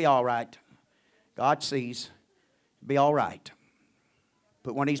woman, it'll be all right. God sees. It'll be all right.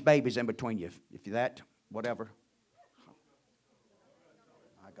 Put one of these babies in between you. If you're that, whatever.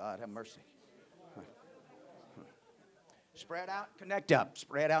 My God, have mercy. Spread out, connect up.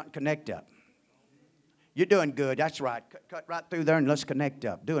 Spread out and connect up. You're doing good. That's right. Cut right through there and let's connect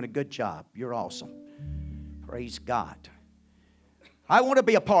up. Doing a good job. You're awesome. Praise God. I want to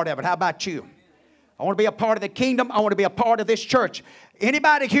be a part of it. How about you? I want to be a part of the kingdom. I want to be a part of this church.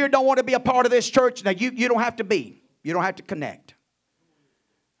 Anybody here don't want to be a part of this church? Now, you don't have to be. You don't have to connect.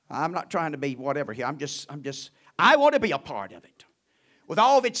 I'm not trying to be whatever here. I want to be a part of it. With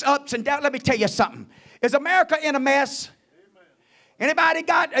all of its ups and downs, let me tell you something. Is America in a mess? Anybody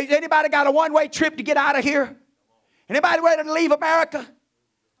got a one-way trip to get out of here? Anybody ready to leave America?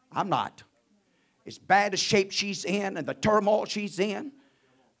 I'm not. As bad a shape she's in and the turmoil she's in,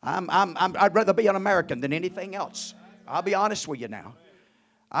 I'd rather be an American than anything else. I'll be honest with you now.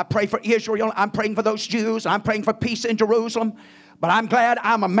 I pray for Israel. I'm praying for those Jews. I'm praying for peace in Jerusalem. But I'm glad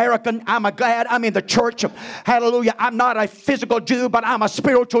I'm American. I'm glad I'm in the church. Hallelujah. I'm not a physical Jew, but I'm a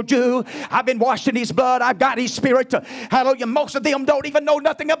spiritual Jew. I've been washed in His blood. I've got His Spirit. Hallelujah. Most of them don't even know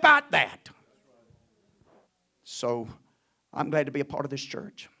nothing about that. So I'm glad to be a part of this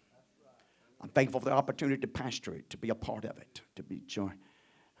church. I'm thankful for the opportunity to pastor it, to be a part of it, to be joined.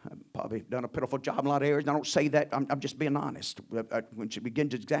 I've probably done a pitiful job in a lot of areas. And I don't say that. I'm just being honest. When you begin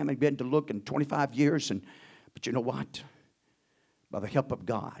to examine, begin to look in 25 years, but you know what? By the help of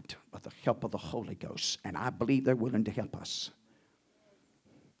God, by the help of the Holy Ghost, and I believe they're willing to help us.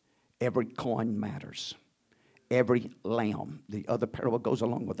 Every coin matters. Every lamb. The other parable goes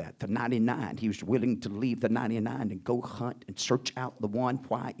along with that. The 99, he was willing to leave the 99 and go hunt and search out the one,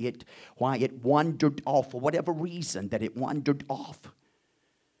 why it wandered off, for whatever reason that it wandered off.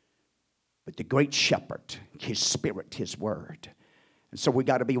 But the great shepherd, His Spirit, His word. And so we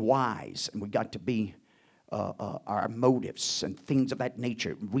got to be wise, and we got to be our motives and things of that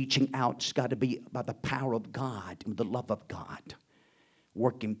nature. Reaching out's got to be by the power of God and the love of God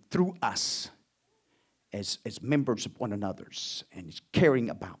working through us as members of one another's and is caring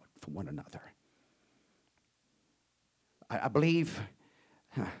about for one another. I believe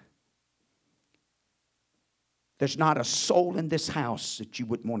there's not a soul in this house that you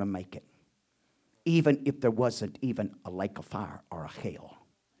wouldn't want to make it, even if there wasn't even a lake of fire or a hell.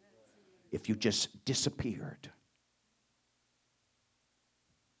 If you just disappeared.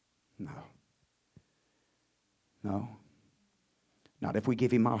 No. No. Not if we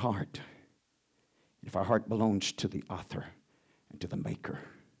give Him our heart. If our heart belongs to the author and to the maker.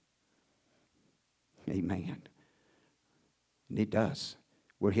 Amen. And it does.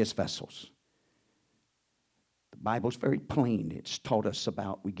 We're His vessels. The Bible's very plain. It's taught us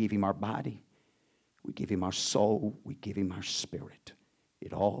about we give Him our body, we give Him our soul, we give Him our spirit.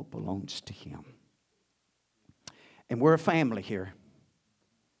 It all belongs to Him. And we're a family here.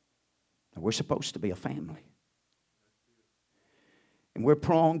 And we're supposed to be a family. And we're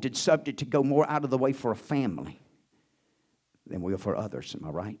pronged and subject to go more out of the way for a family than we are for others. Am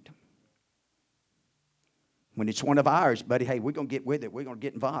I right? When it's one of ours, buddy, hey, we're going to get with it. We're going to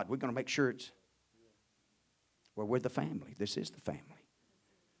get involved. We're going to make sure we're the family. This is the family.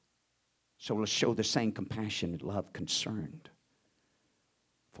 So let's show the same compassion and love, concerned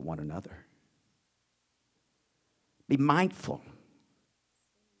for one another. Be mindful.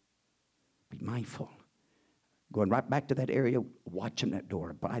 Be mindful. Going right back to that area, watching that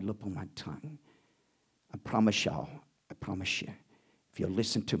door, a bridle upon my tongue. I promise y'all, I promise you, if you'll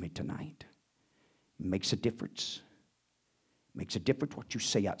listen to me tonight, it makes a difference. It makes a difference what you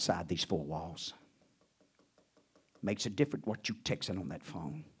say outside these four walls. It makes a difference what you texting on that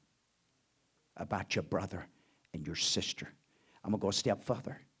phone about your brother and your sister. I'm going to go a step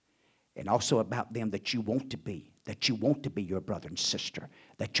further. And also about them that you want to be your brother and sister,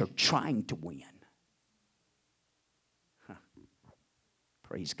 that you're trying to win. Huh.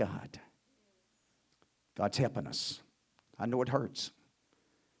 Praise God. God's helping us. I know it hurts.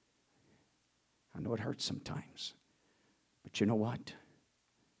 I know it hurts sometimes. But you know what?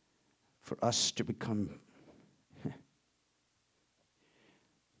 For us to become,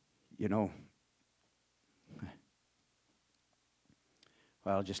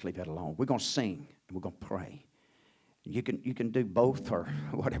 well, I'll just leave that alone. We're going to sing and we're going to pray. You can do both or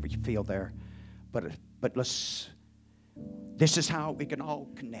whatever you feel there. But this is how we can all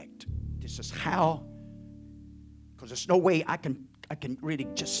connect. This is how, because there's no way I can really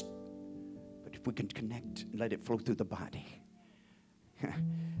just, but if we can connect and let it flow through the body.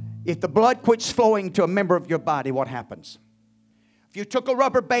 If the blood quits flowing to a member of your body, what happens? If you took a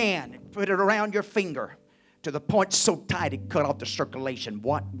rubber band and put it around your finger to the point so tight it cut off the circulation,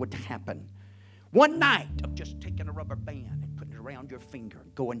 what would happen? One night of just taking a rubber band and putting it around your finger,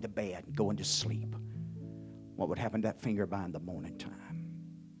 going to bed, going to sleep, what would happen to that finger by in the morning time?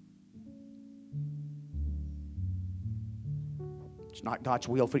 It's not God's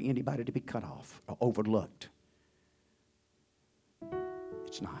will for anybody to be cut off or overlooked.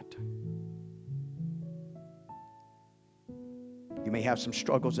 It's not. You may have some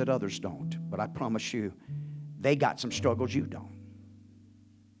struggles that others don't, but I promise you, they got some struggles you don't.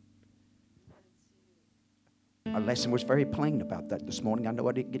 Our lesson was very plain about that this morning. I know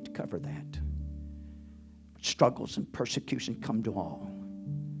I didn't get to cover that. But struggles and persecution come to all.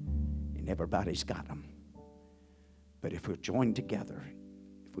 And everybody's got them. But if we'll join together,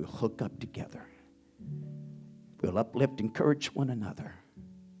 if we'll hook up together, we'll uplift, encourage one another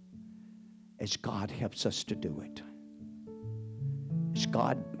as God helps us to do it. As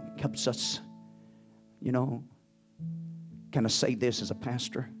God helps us, you know, can I say this as a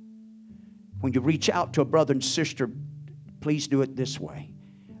pastor? When you reach out to a brother and sister, please do it this way.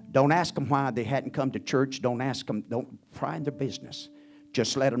 Don't ask them why they hadn't come to church. Don't ask them, don't pry in their business.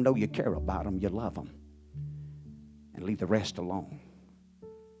 Just let them know you care about them, you love them. And leave the rest alone.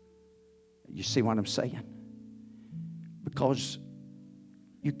 You see what I'm saying? Because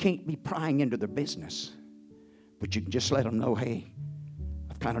you can't be prying into their business. But you can just let them know, hey,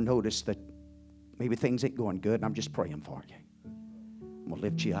 I've kind of noticed that maybe things ain't going good, and I'm just praying for you. I'm going to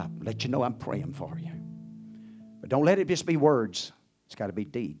lift you up, let you know I'm praying for you. But don't let it just be words. It's got to be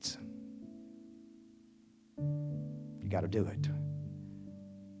deeds. You got to do it.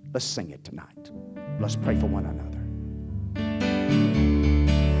 Let's sing it tonight. Let's pray for one another.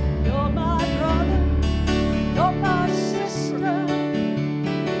 You're my brother, you're my sister.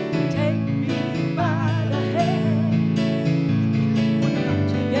 Take me by the hand.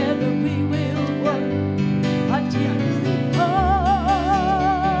 Together we will work until it comes.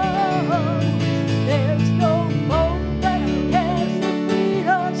 There's no foe that can defeat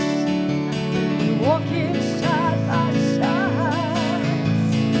us. We're walking side by side.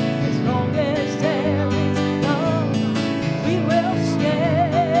 As long as there is love, we will stand.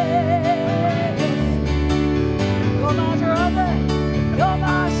 You're my brother, you're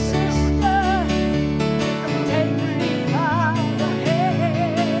my sister. Take me by the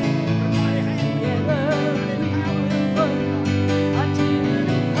hand. Together we will work until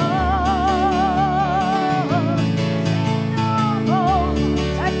it comes. No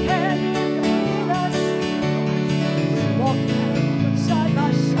that can defeat us. We're walking side by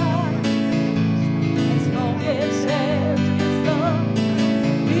side. As long as there is love,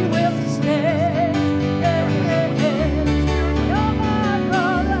 we will stand. You're my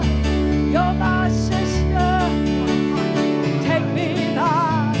brother, you're my sister. Take me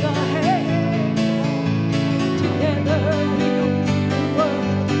by the hand. Together we will work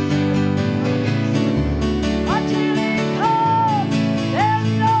until it comes.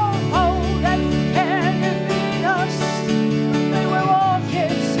 There's no foe that can defeat us. We will walk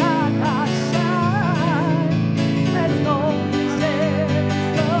side by side. As long as there is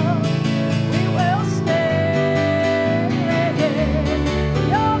love, we will stand.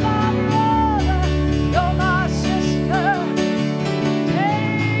 You're my brother, you're my sister. Take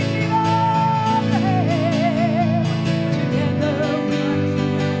me by the hand. Together we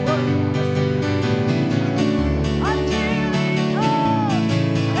will work until it comes.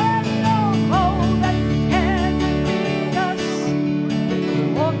 There's no foe that can defeat us.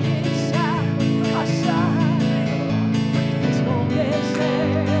 We're walking side by side. As long as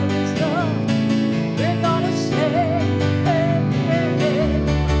there is love, we're gonna stay.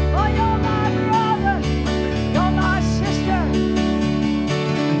 For you're my brother, you're my sister.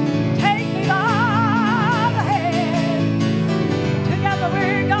 Take me by the hand. Together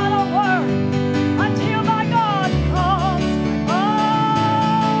we're gonna work until my God comes. Oh,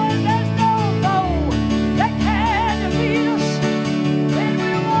 there's no foe that can defeat us. When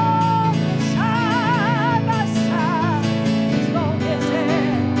we walk side by side, as long as there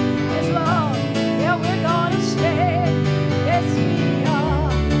is love, yeah, we're gonna stay. Yes, we are.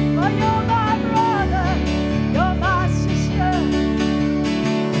 For you're my brother, you're my sister.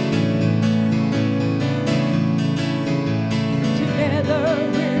 Together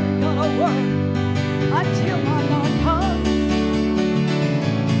we're gonna work until my God comes.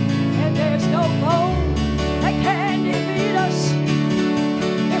 And there's no foe that can defeat us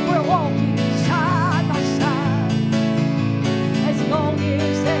if we're walking side by side. As long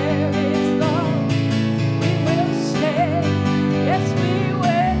as there is love, we will stay. Yes, we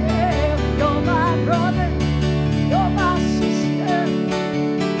will. You're my brother, you're my sister.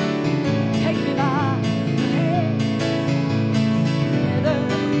 Take me by the hand. Together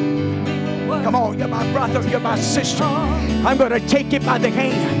we will work. Come on, you're my brother, you're my sister. I'm going to take it by the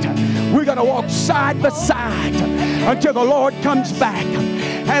hand. We're going to walk side by side until the Lord comes back.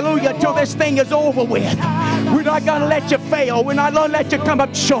 Hallelujah, until this thing is over with. We're not going to let you fail. We're not going to let you come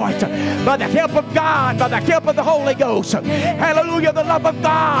up short. By the help of God, by the help of the Holy Ghost. Hallelujah, the love of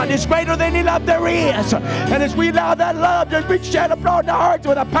God is greater than any love there is. And as we allow that love to be shed abroad in our hearts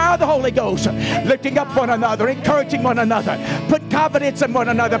with the power of the Holy Ghost, lifting up one another, encouraging one another, put confidence in one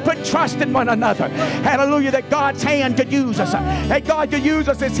another, put trust in one another. Hallelujah, that God's hand could use us. That God could use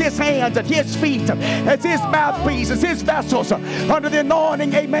us as His hands and His feet, as His mouthpiece, as His vessels, under the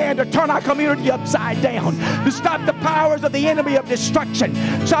anointing, amen, to turn our community upside down. to stop the powers of the enemy of destruction,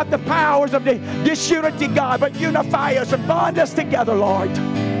 stop the powers of the disunity, God, but unify us and bond us together, Lord.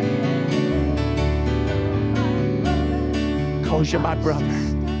 Because you're my brother,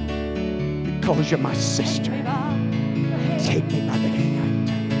 because you're my sister, take me by the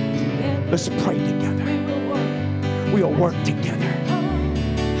hand. Let's pray together. We'll work together.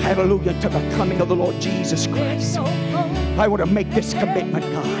 Hallelujah, to the coming of the Lord Jesus Christ. I want to make this commitment,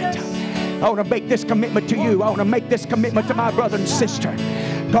 God. I want to make this commitment to you. I want to make this commitment to my brother and sister.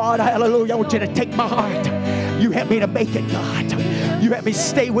 God, hallelujah, I want you to take my heart. You help me to make it, God. You help me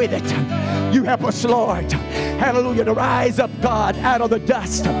stay with it. You help us, Lord. Hallelujah, to rise up, God, out of the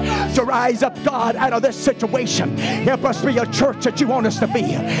dust. To rise up, God, out of this situation. Help us be a church that you want us to be.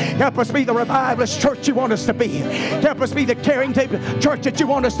 Help us be the revivalist church you want us to be. Help us be the caring church that you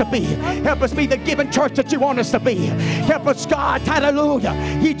want us to be. Help us be the giving church that you want us to be. Help us, God, hallelujah.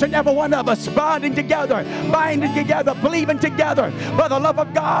 Each and every one of us bonding together, binding together, believing together by the love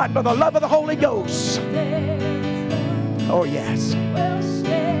of God, by the love of the Holy Ghost. Oh, yes.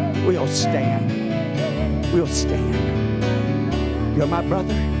 We'll stand. We'll stand. You're my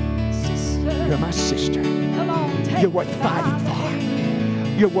brother. You're my sister. You're worth fighting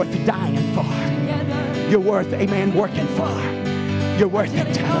for. You're worth dying for. You're worth, amen, working for. You're worth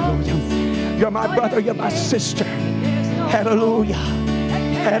it. Hallelujah. You're my brother. You're my sister. Hallelujah.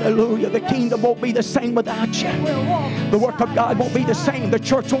 Hallelujah. The kingdom won't be the same without you. The work of God won't be the same. The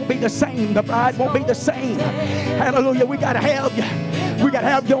church won't be the same. The bride won't be the same. Hallelujah. We got to have you. We got to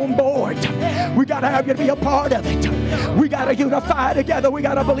have you on board. We got to have you to be a part of it. We got to unify together. We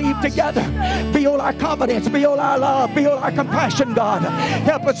got to believe together. Build our confidence. Build our love. Build our compassion, God.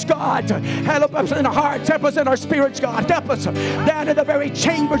 Help us, God. Help us in our hearts. Help us in our spirits, God. Help us down in the very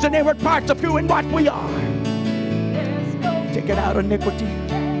chambers and inward parts of who and what we are. Taking out iniquity.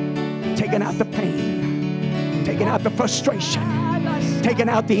 Taking out the pain. Taking out the frustration. Taking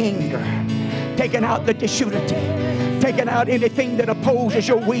out the anger. Taking out the disunity. Taking out anything that opposes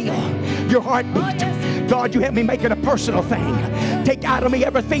your will, your heartbeat. God, you help me make it a personal thing. Take out of me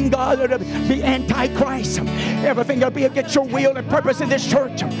everything, God, that'll be anti-Christ. Everything that'll be against your will and purpose in this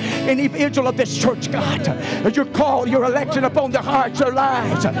church. Any individual of this church, God, as your call, your election upon their hearts, their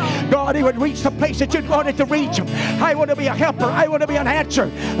lives. God, He would reach the place that you'd want it to reach. I want to be a helper. I want to be an answer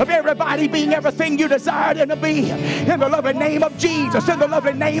of everybody being everything you desired them to be. In the lovely name of Jesus, in the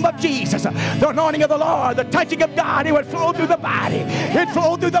lovely name of Jesus. The anointing of the Lord, the touching of God, it would flow through the body. It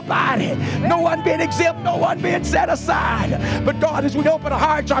flowed through the body. No one being exempt, no one being set aside. But God, as we open our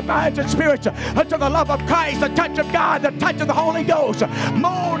hearts, our minds, and spirits unto the love of Christ, the touch of God, the touch of the Holy Ghost,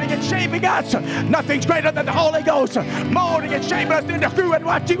 molding and shaping us. Nothing's greater than the Holy Ghost, molding and shaping us into who and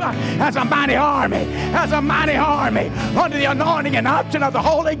what you are, as a mighty army, under the anointing and option of the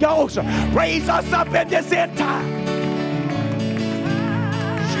Holy Ghost. Raise us up in this end time.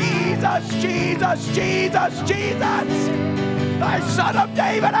 Jesus, Jesus, Jesus, Jesus, thy Son of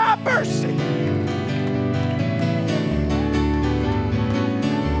David, have mercy.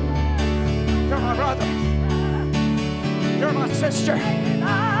 You're my brother. You're my sister. You're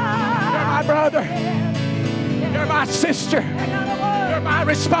my brother. You're my sister. You're my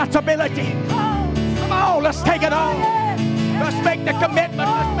responsibility. Come on, let's take it on. Let's make the commitment.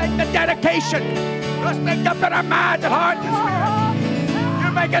 Let's make the dedication. Let's make up in our minds and hearts and spirits.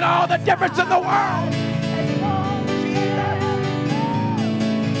 You're making all the difference in the world.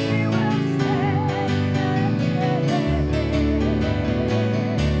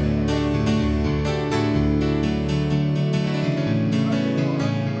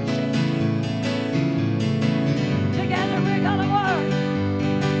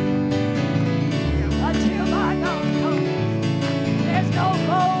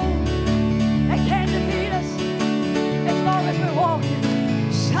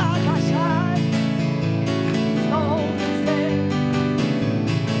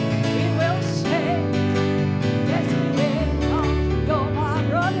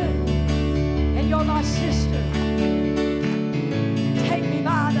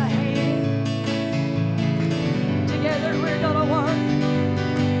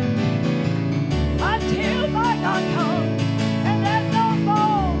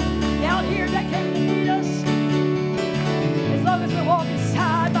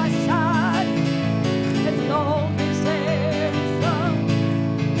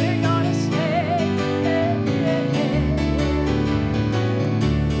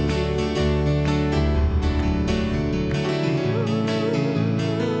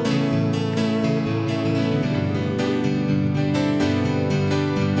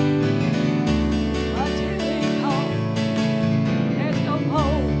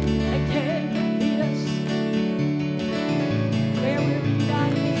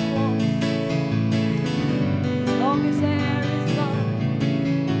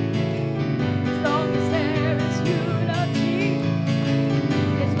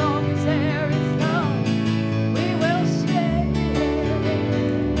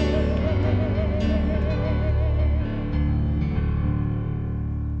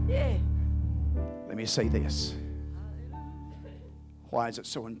 Let me say this. Why is it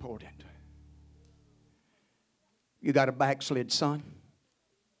so important? You got a backslid son?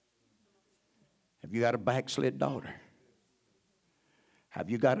 Have you got a backslid daughter? Have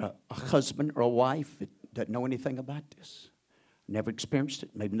you got a husband or a wife that doesn't know anything about this? Never experienced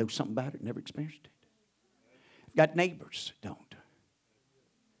it, maybe know something about it, never experienced it. You've got neighbors that don't.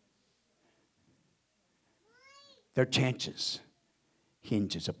 Their chances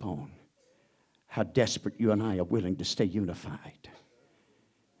hinges upon how desperate you and I are willing to stay unified.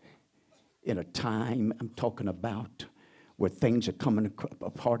 In a time I'm talking about where things are coming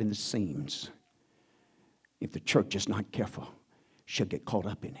apart in the seams. If the church is not careful, she'll get caught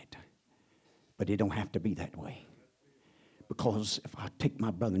up in it. But it don't have to be that way. Because if I take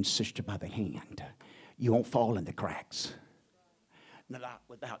my brother and sister by the hand, you won't fall in the cracks. Not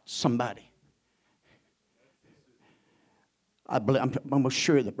without somebody. I'm almost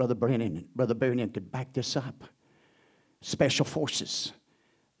sure that Brother Brennan could back this up. Special forces,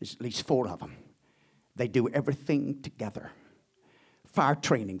 there's at least 4 of them. They do everything together. Fire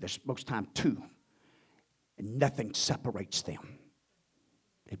training, there's most time 2. And nothing separates them.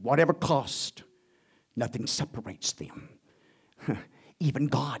 At whatever cost, nothing separates them. Even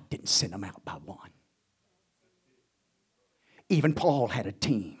God didn't send them out by one. Even Paul had a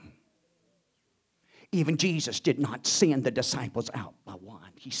team. Even Jesus did not send the disciples out by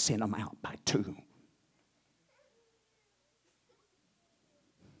one. He sent them out by 2.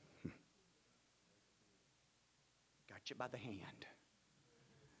 Got you by the hand.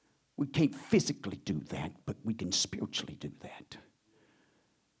 We can't physically do that, but we can spiritually do that.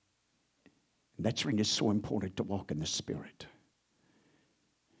 And that's when it's so important to walk in the Spirit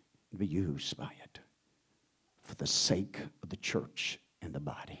and be used by it for the sake of the church and the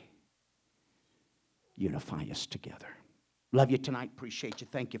body. Unify us together. Love you tonight. Appreciate you.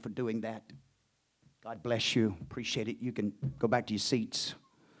 Thank you for doing that. God bless you. Appreciate it. You can go back to your seats.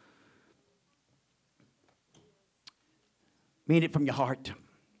 Mean it from your heart.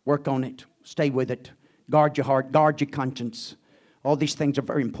 Work on it. Stay with it. Guard your heart. Guard your conscience. All these things are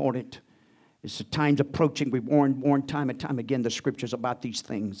very important. As the time's approaching, we warn time and time again the scriptures about these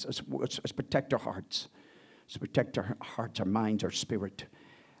things. Let's protect our hearts. Let's protect our hearts, our minds, our spirit.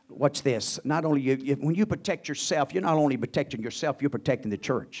 What's this? Not only when you protect yourself, you're not only protecting yourself, you're protecting the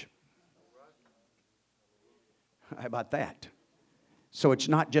church. How about that? So it's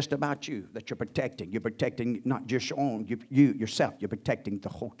not just about you that you're protecting. You're protecting not just your own, you yourself. You're protecting the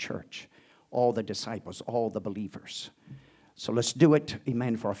whole church, all the disciples, all the believers. So let's do it,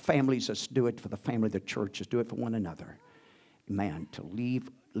 amen, for our families. Let's do it for the family of the church. Let's do it for one another. Amen, to leave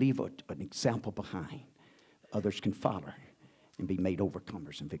an example behind. Others can follow and be made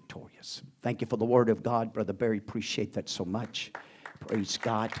overcomers and victorious. Thank you for the word of God, Brother Barry. Appreciate that so much. Praise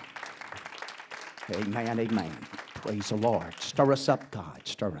God. Amen, amen. Praise the Lord. Stir us up, God.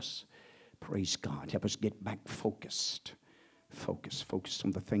 Stir us. Praise God. Help us get back focused. Focus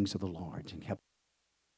on the things of the Lord. And help